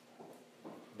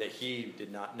that he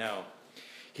did not know.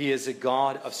 He is a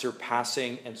God of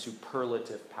surpassing and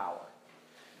superlative power.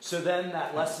 So then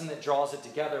that lesson that draws it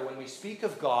together, when we speak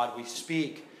of God, we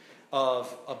speak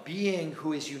of a being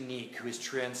who is unique, who is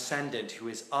transcendent, who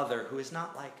is other, who is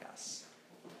not like us.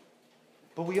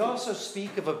 But we also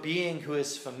speak of a being who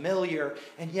is familiar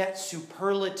and yet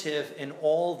superlative in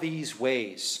all these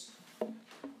ways.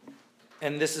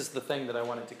 And this is the thing that I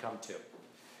wanted to come to.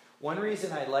 One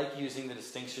reason I like using the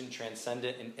distinction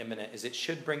transcendent and immanent is it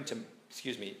should bring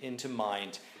into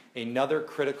mind another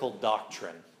critical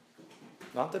doctrine.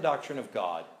 Not the doctrine of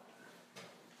God,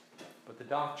 but the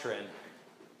doctrine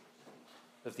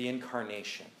of the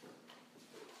incarnation.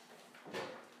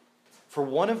 For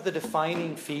one of the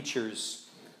defining features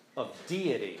of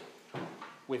deity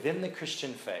within the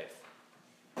Christian faith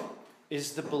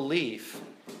is the belief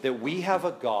that we have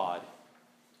a God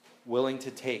willing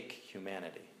to take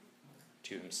humanity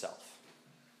to himself.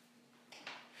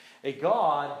 A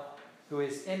God who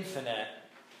is infinite,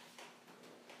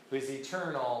 who is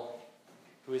eternal,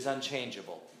 who is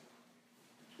unchangeable,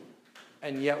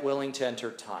 and yet willing to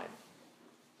enter time.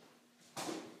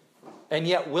 And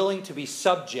yet willing to be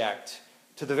subject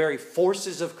to the very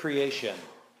forces of creation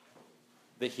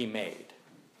that he made.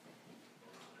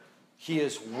 He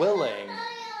is willing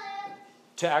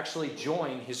to actually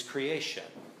join his creation.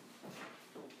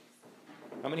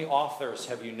 How many authors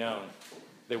have you known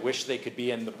that wish they could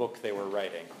be in the book they were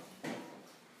writing?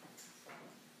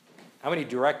 How many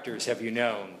directors have you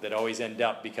known that always end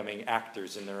up becoming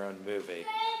actors in their own movie,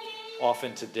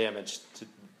 often to damage to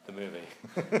the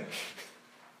movie?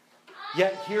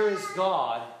 Yet here is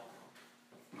God,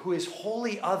 who is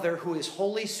wholly other, who is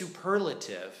wholly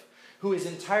superlative, who is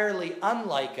entirely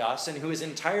unlike us, and who is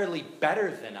entirely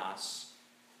better than us,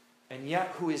 and yet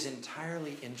who is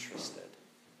entirely interested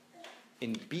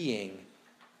in being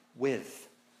with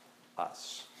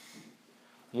us.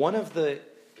 One of the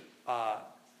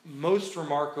most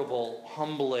remarkable,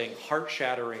 humbling,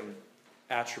 heart-shattering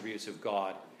attributes of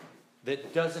God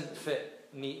that doesn't fit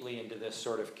neatly into this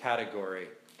sort of category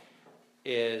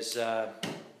is, I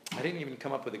didn't even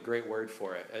come up with a great word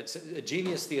for it. It's a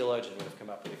genius theologian would have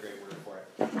come up with a great word for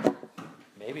it.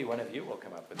 Maybe one of you will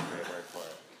come up with a great word for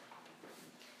it.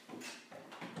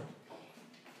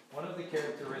 One of the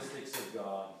characteristics of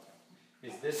God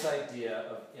is this idea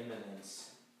of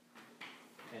immanence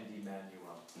and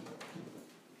Emmanuel.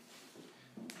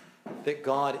 That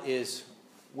God is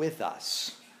with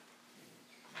us.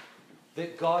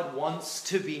 That God wants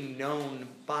to be known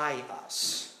by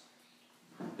us.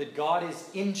 That God is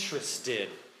interested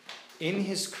in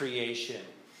his creation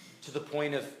to the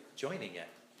point of joining it,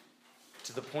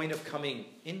 to the point of coming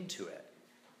into it.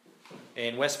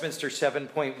 In Westminster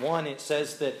 7.1, it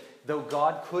says that though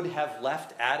God could have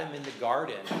left Adam in the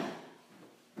garden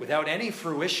without any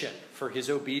fruition for his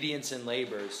obedience and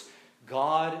labors,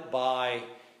 God by,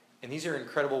 and these are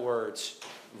incredible words,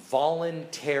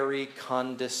 voluntary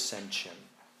condescension,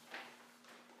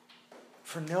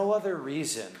 for no other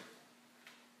reason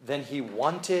Then he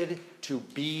wanted to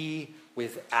be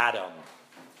with Adam.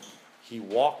 He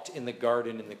walked in the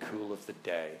garden in the cool of the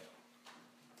day,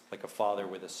 like a father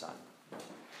with a son.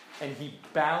 And he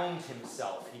bound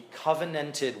himself. He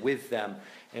covenanted with them.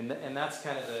 And that's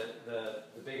kind of the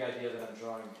big idea that I'm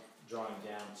drawing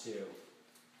down to.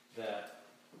 That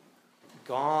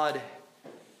God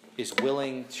is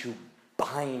willing to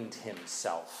bind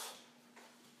himself,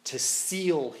 to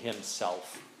seal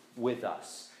himself with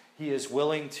us. He is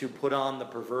willing to put on the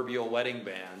proverbial wedding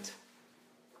band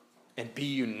and be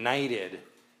united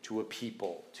to a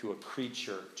people, to a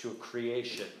creature, to a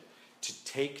creation, to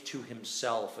take to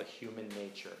himself a human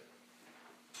nature.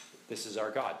 This is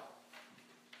our God.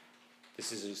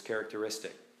 This is his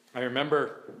characteristic. I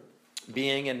remember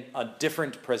being in a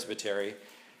different presbytery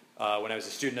when I was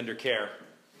a student under care.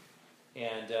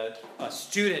 And a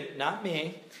student, not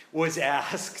me, was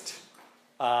asked,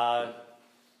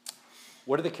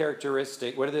 what are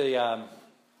the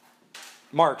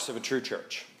marks of a true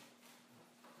church?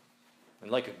 And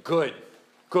like a good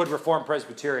Reformed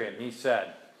Presbyterian, he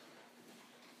said,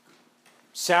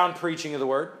 sound preaching of the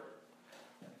word,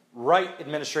 right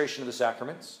administration of the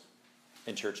sacraments,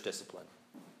 and church discipline.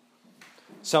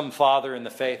 Some father in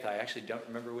the faith, I actually don't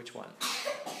remember which one,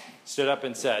 stood up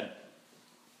and said,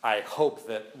 I hope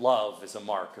that love is a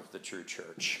mark of the true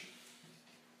church.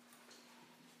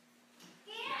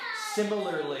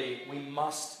 Similarly, we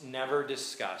must never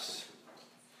discuss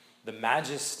the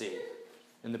majesty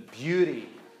and the beauty,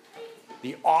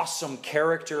 the awesome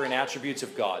character and attributes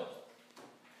of God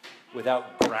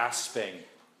without grasping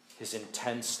his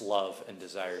intense love and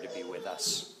desire to be with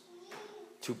us,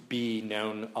 to be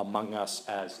known among us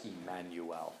as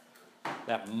Emmanuel.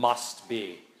 That must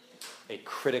be a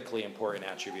critically important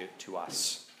attribute to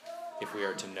us if we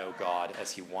are to know God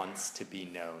as he wants to be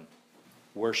known,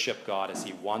 worship God as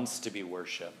he wants to be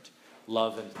worshipped,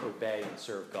 love and obey and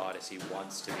serve God as he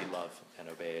wants to be loved and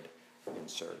obeyed and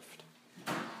served.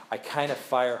 I kind of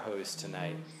fire hose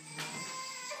tonight,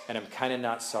 and I'm kind of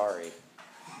not sorry.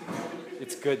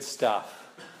 It's good stuff.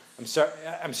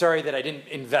 I'm sorry that I didn't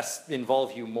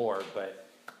involve you more, but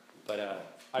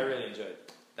I really enjoyed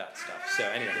that stuff. So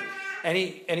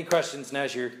anyway, any questions?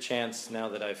 Now's your chance. Now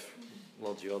that I've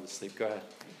lulled you all to sleep, go ahead.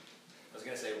 I was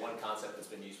going to say one concept that's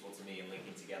been useful to me in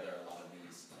linking together a lot of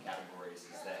these categories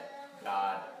is that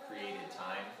God created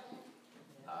time.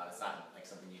 It's not like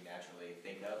something you naturally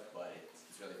think of, but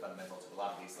it's really fundamental to a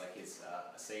lot of these. Like his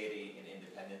aseity and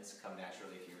independence come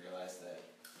naturally if you realize that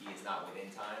he is not within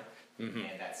time,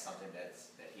 and that's something that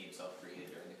he himself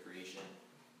created during the creation,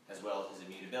 as well as his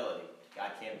immutability.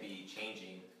 God can't be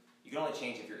changing. You can only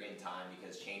change if you're in time,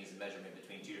 because change is a measurement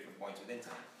between two different points within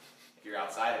time. If you're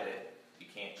outside of it, you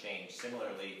can't change.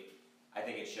 Similarly, I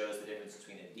think it shows the difference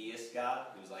between a deist God,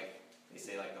 who's like, they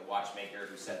say like the watchmaker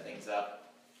who set things up,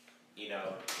 in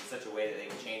such a way that they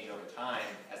can change over time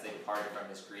as they departed from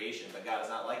his creation. But God is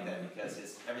not like that, because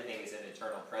everything is an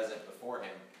eternal present before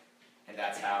him. And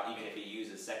that's how, even if he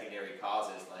uses secondary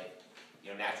causes like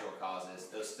natural causes,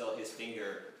 those still his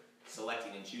finger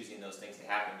selecting and choosing those things to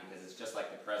happen, because it's just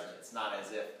like the present. It's not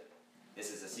as if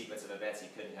this is a sequence of events he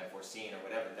couldn't have foreseen or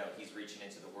whatever. No, he's reaching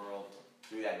into the world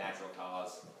through that natural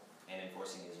cause and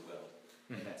enforcing his will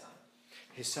at that time.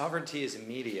 His sovereignty is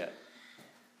immediate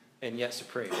and yet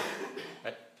supreme.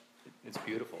 It's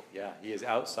beautiful. Yeah, he is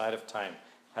outside of time,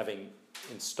 having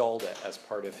installed it as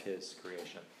part of his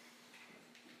creation.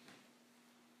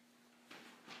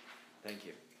 Thank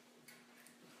you.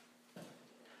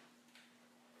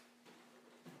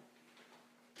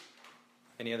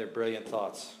 Any other brilliant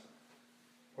thoughts?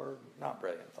 Or not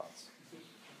brilliant thoughts?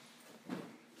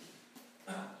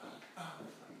 Somebody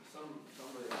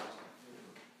asked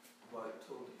about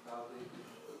total depravity.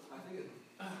 I think it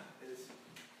is,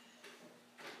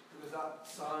 because that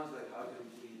sounds like how can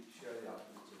we share the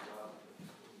attributes of God,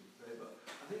 but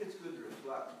I think it's good to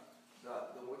reflect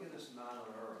that the wickedest man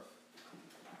on earth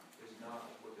is not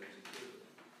as wicked as he could be.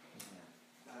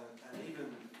 And even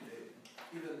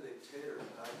dictators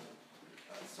have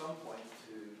at some point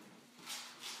to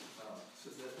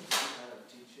submit to some kind of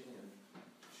teaching and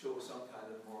show some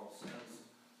kind of moral sense.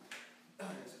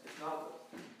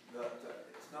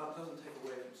 It doesn't take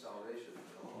away from salvation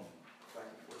at all. In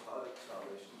fact, without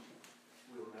salvation,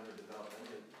 we will never develop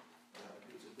any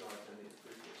attributes of God to any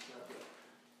appreciable extent. But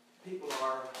people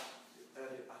are, I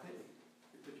think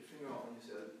you put your finger on when you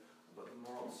said about the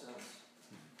moral sense.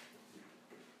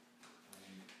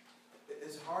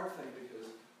 It's a hard thing because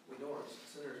we know we're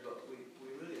sinners, but we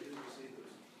really do receive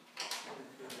those.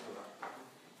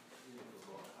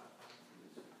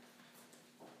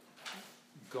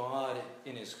 God,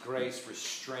 in his grace,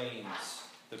 restrains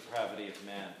the depravity of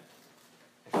man.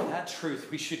 And for that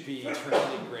truth, we should be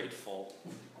eternally grateful.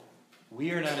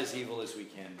 We are not as evil as we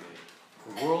can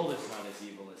be. The world is not as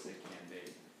evil as it can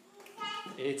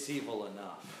be. It's evil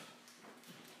enough.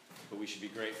 But we should be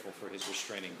grateful for his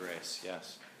restraining grace.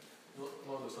 Yes?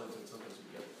 Along those lines, sometimes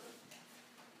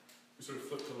we sort of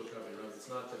flip total gravity around. It's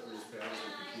not that we're as bad as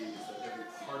we could be, it's that every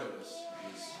part of us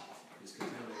is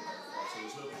contaminated by the fall. So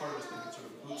there's no part of us that can sort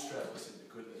of bootstrap us into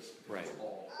goodness, because Right. it's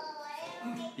all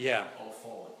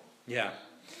fallen. Yeah.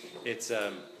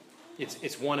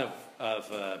 It's one of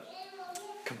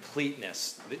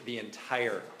completeness. The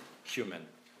entire human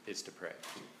is depraved.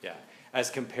 Yeah. As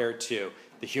compared to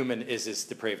the human is as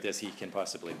depraved as he can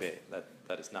possibly be.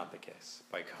 That is not the case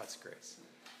by God's grace.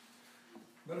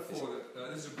 Metaphor that,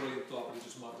 this is a brilliant thought, but it's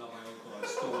just not my own thought. I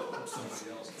stole it from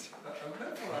somebody else. A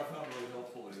metaphor I found really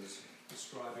helpful is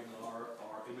describing our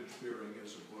image bearing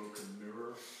as a broken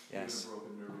mirror. Yes. Even a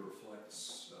broken mirror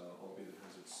reflects, albeit it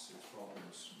has its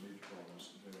problems, major problems,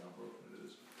 depending on how broken it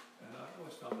is. And I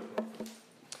always found it helpful.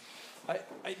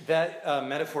 That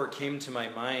metaphor came to my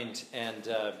mind, and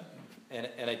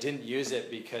I didn't use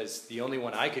it because the only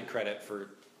one I could credit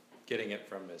for getting it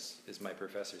from is my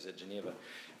professors at Geneva,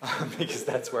 because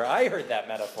that's where I heard that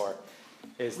metaphor.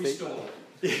 Stole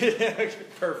it.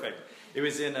 Perfect. It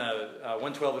was in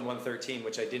 112 and 113,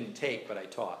 which I didn't take, but I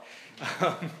taught.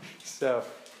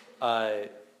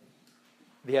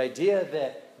 The idea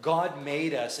that God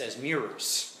made us as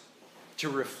mirrors to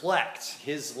reflect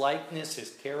his likeness,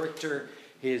 his character,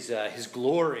 his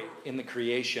glory in the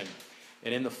creation.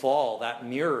 And in the fall, that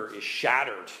mirror is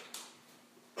shattered.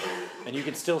 And you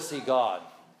can still see God,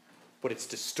 but it's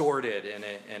distorted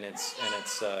and it's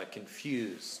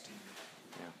confused.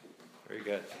 Yeah, very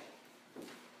good.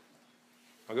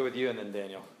 I'll go with you and then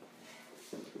Daniel.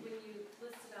 When you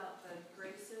listed out the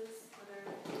graces that are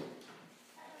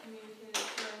communicated to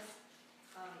us,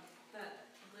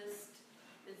 that list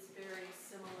is very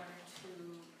similar to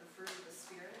the fruit of the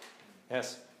Spirit.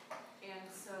 Yes. And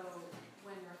so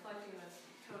when reflecting this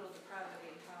total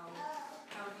depravity,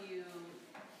 how do you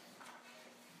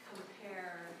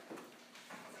compare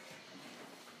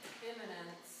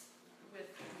imminence with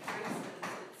graces?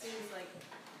 It seems like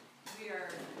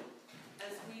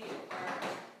as we are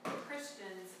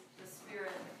Christians, the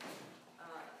Spirit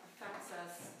affects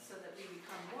us so that we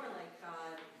become more like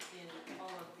God in all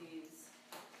of these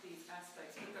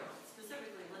aspects. But they're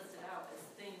specifically listed out as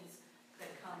things that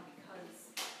come because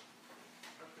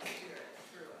of the Spirit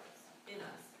through us, in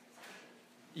us.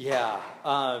 Yeah.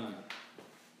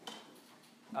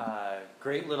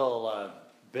 Great little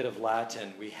bit of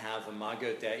Latin. We have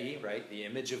imago Dei, right? The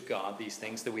image of God, these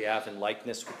things that we have in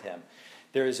likeness with him.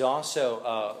 There is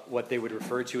also what they would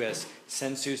refer to as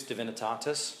sensus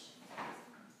divinitatis.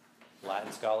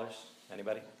 Latin scholars?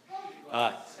 Anybody?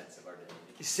 Sense of our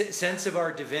divinity. Sense of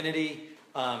our divinity.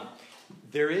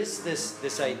 There is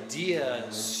this idea,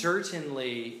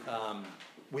 certainly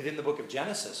within the book of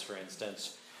Genesis, for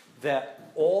instance,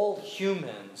 that all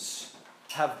humans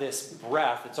have this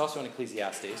breath. It's also in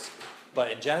Ecclesiastes,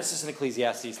 but in Genesis and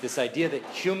Ecclesiastes, this idea that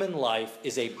human life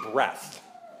is a breath,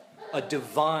 a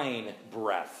divine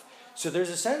breath. So there's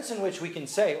a sense in which we can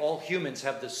say all humans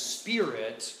have the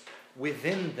Spirit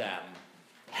within them,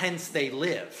 hence they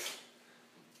live.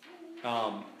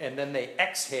 And then they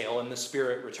exhale and the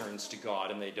Spirit returns to God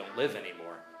and they don't live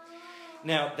anymore.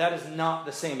 Now, that is not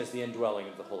the same as the indwelling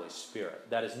of the Holy Spirit.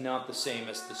 That is not the same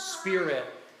as the Spirit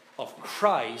of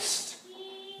Christ,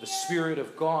 the Spirit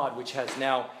of God, which has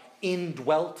now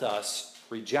indwelt us,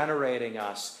 regenerating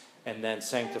us, and then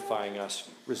sanctifying us,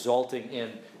 resulting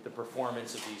in the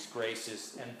performance of these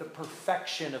graces and the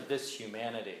perfection of this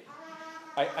humanity.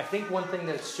 I think one thing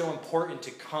that's so important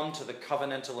to come to the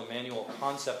covenantal Emmanuel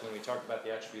concept when we talk about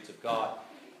the attributes of God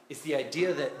is the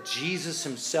idea that Jesus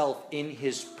himself in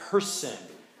his person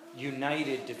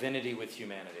united divinity with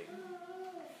humanity.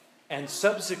 And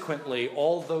subsequently,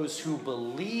 all those who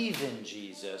believe in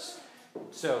Jesus,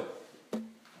 so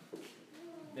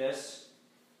this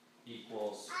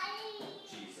equals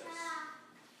Jesus.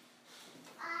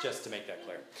 Just to make that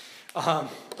clear.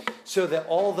 So that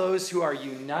all those who are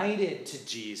united to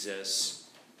Jesus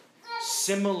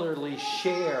similarly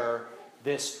share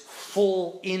this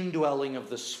full indwelling of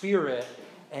the Spirit,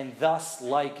 and thus,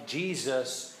 like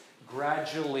Jesus,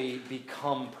 gradually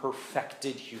become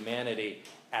perfected humanity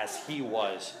as he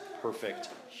was perfect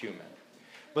human.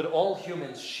 But all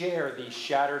humans share these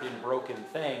shattered and broken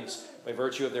things by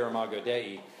virtue of their imago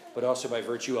Dei, but also by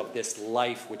virtue of this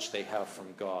life which they have from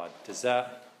God. Does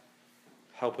that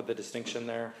help with the distinction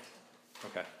there?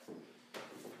 Okay.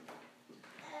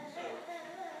 So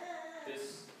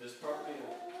this this property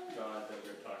of God that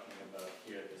we're talking about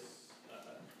here, this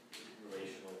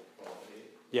relational quality.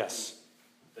 Yes.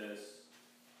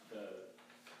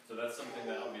 So that's something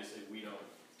that obviously we don't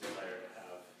desire to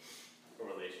have a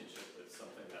relationship with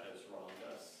something that has wronged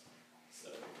us so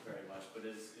very much. But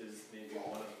is maybe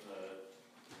one of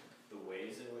the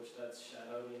ways in which that's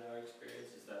shadowed in our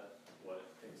experience, is that what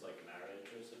things like marriage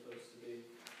are supposed to be?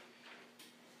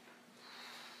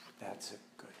 That's a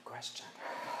good question.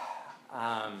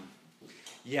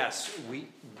 Yes,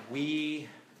 we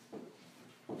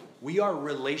are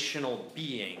relational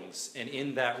beings, and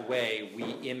in that way we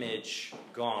image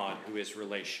God, who is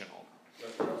relational.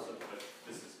 But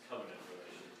this is covenant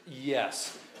relationship.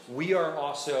 Yes, we are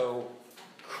also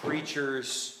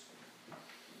creatures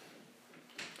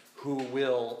who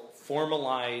will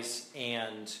formalize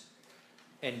and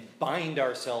bind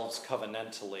ourselves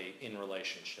covenantally in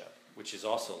relationship, which is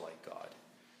also like God.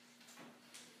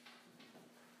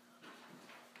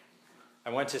 I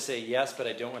want to say yes, but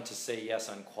I don't want to say yes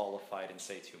unqualified and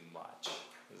say too much.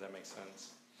 Does that make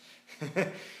sense?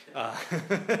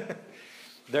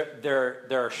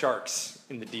 There are sharks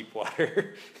in the deep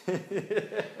water.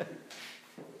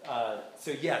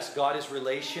 So yes, God is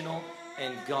relational,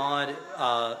 and God,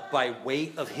 by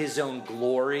weight of his own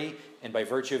glory and by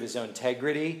virtue of his own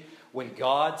integrity, when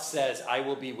God says, I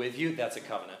will be with you, that's a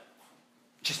covenant.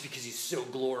 Just because he's so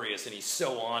glorious and he's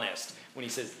so honest, when he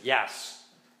says yes,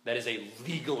 that is a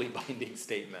legally binding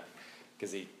statement,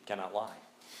 because he cannot lie.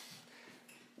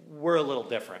 We're a little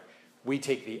different. We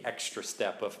take the extra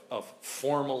step of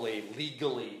formally,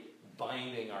 legally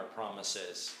binding our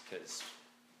promises, because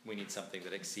we need something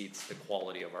that exceeds the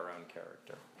quality of our own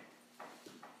character.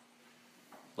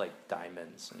 Like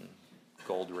diamonds and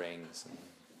gold rings,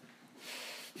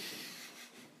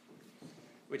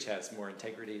 which has more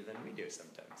integrity than we do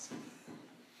sometimes.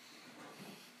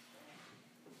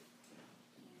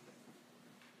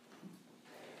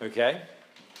 Okay?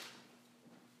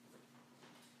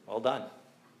 Well done.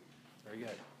 Very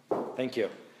good. Thank you.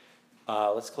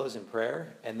 Let's close in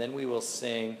prayer, and then we will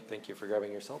sing. Thank you for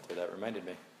grabbing your psalter. That reminded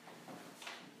me.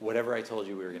 Whatever I told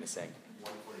you we were going to sing.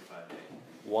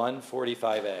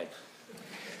 145A.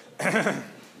 145A.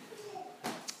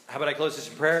 How about I close this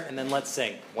in prayer, and then let's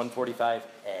sing 145A.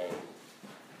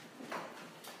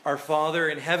 Our Father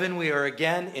in heaven, we are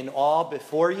again in awe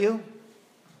before you.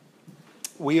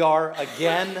 We are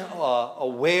again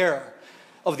aware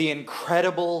of the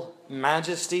incredible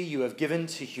majesty you have given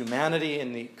to humanity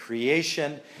in the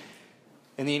creation,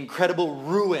 and the incredible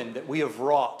ruin that we have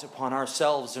wrought upon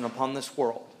ourselves and upon this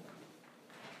world.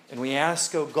 And we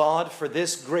ask, O God, for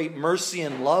this great mercy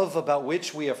and love about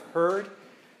which we have heard,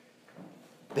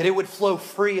 that it would flow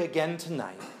free again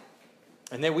tonight,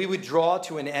 and that we would draw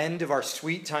to an end of our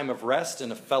sweet time of rest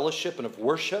and of fellowship and of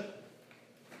worship,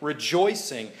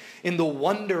 rejoicing in the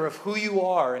wonder of who you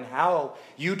are and how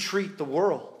you treat the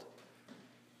world.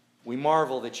 We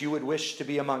marvel that you would wish to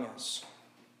be among us,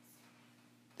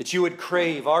 that you would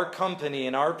crave our company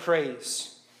and our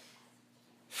praise,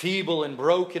 feeble and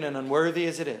broken and unworthy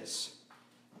as it is.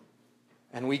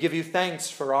 And we give you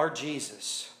thanks for our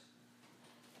Jesus,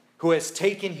 who has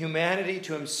taken humanity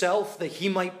to himself that he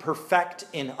might perfect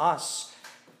in us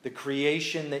the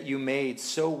creation that you made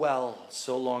so well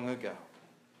so long ago.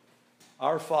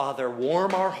 Our Father,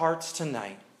 warm our hearts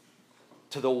tonight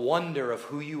to the wonder of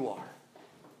who you are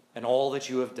and all that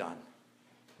you have done,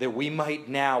 that we might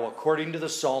now, according to the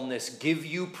psalmist, give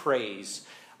you praise,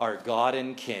 our God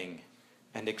and King,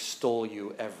 and extol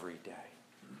you every day.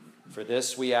 For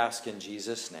this we ask in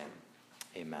Jesus' name.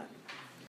 Amen.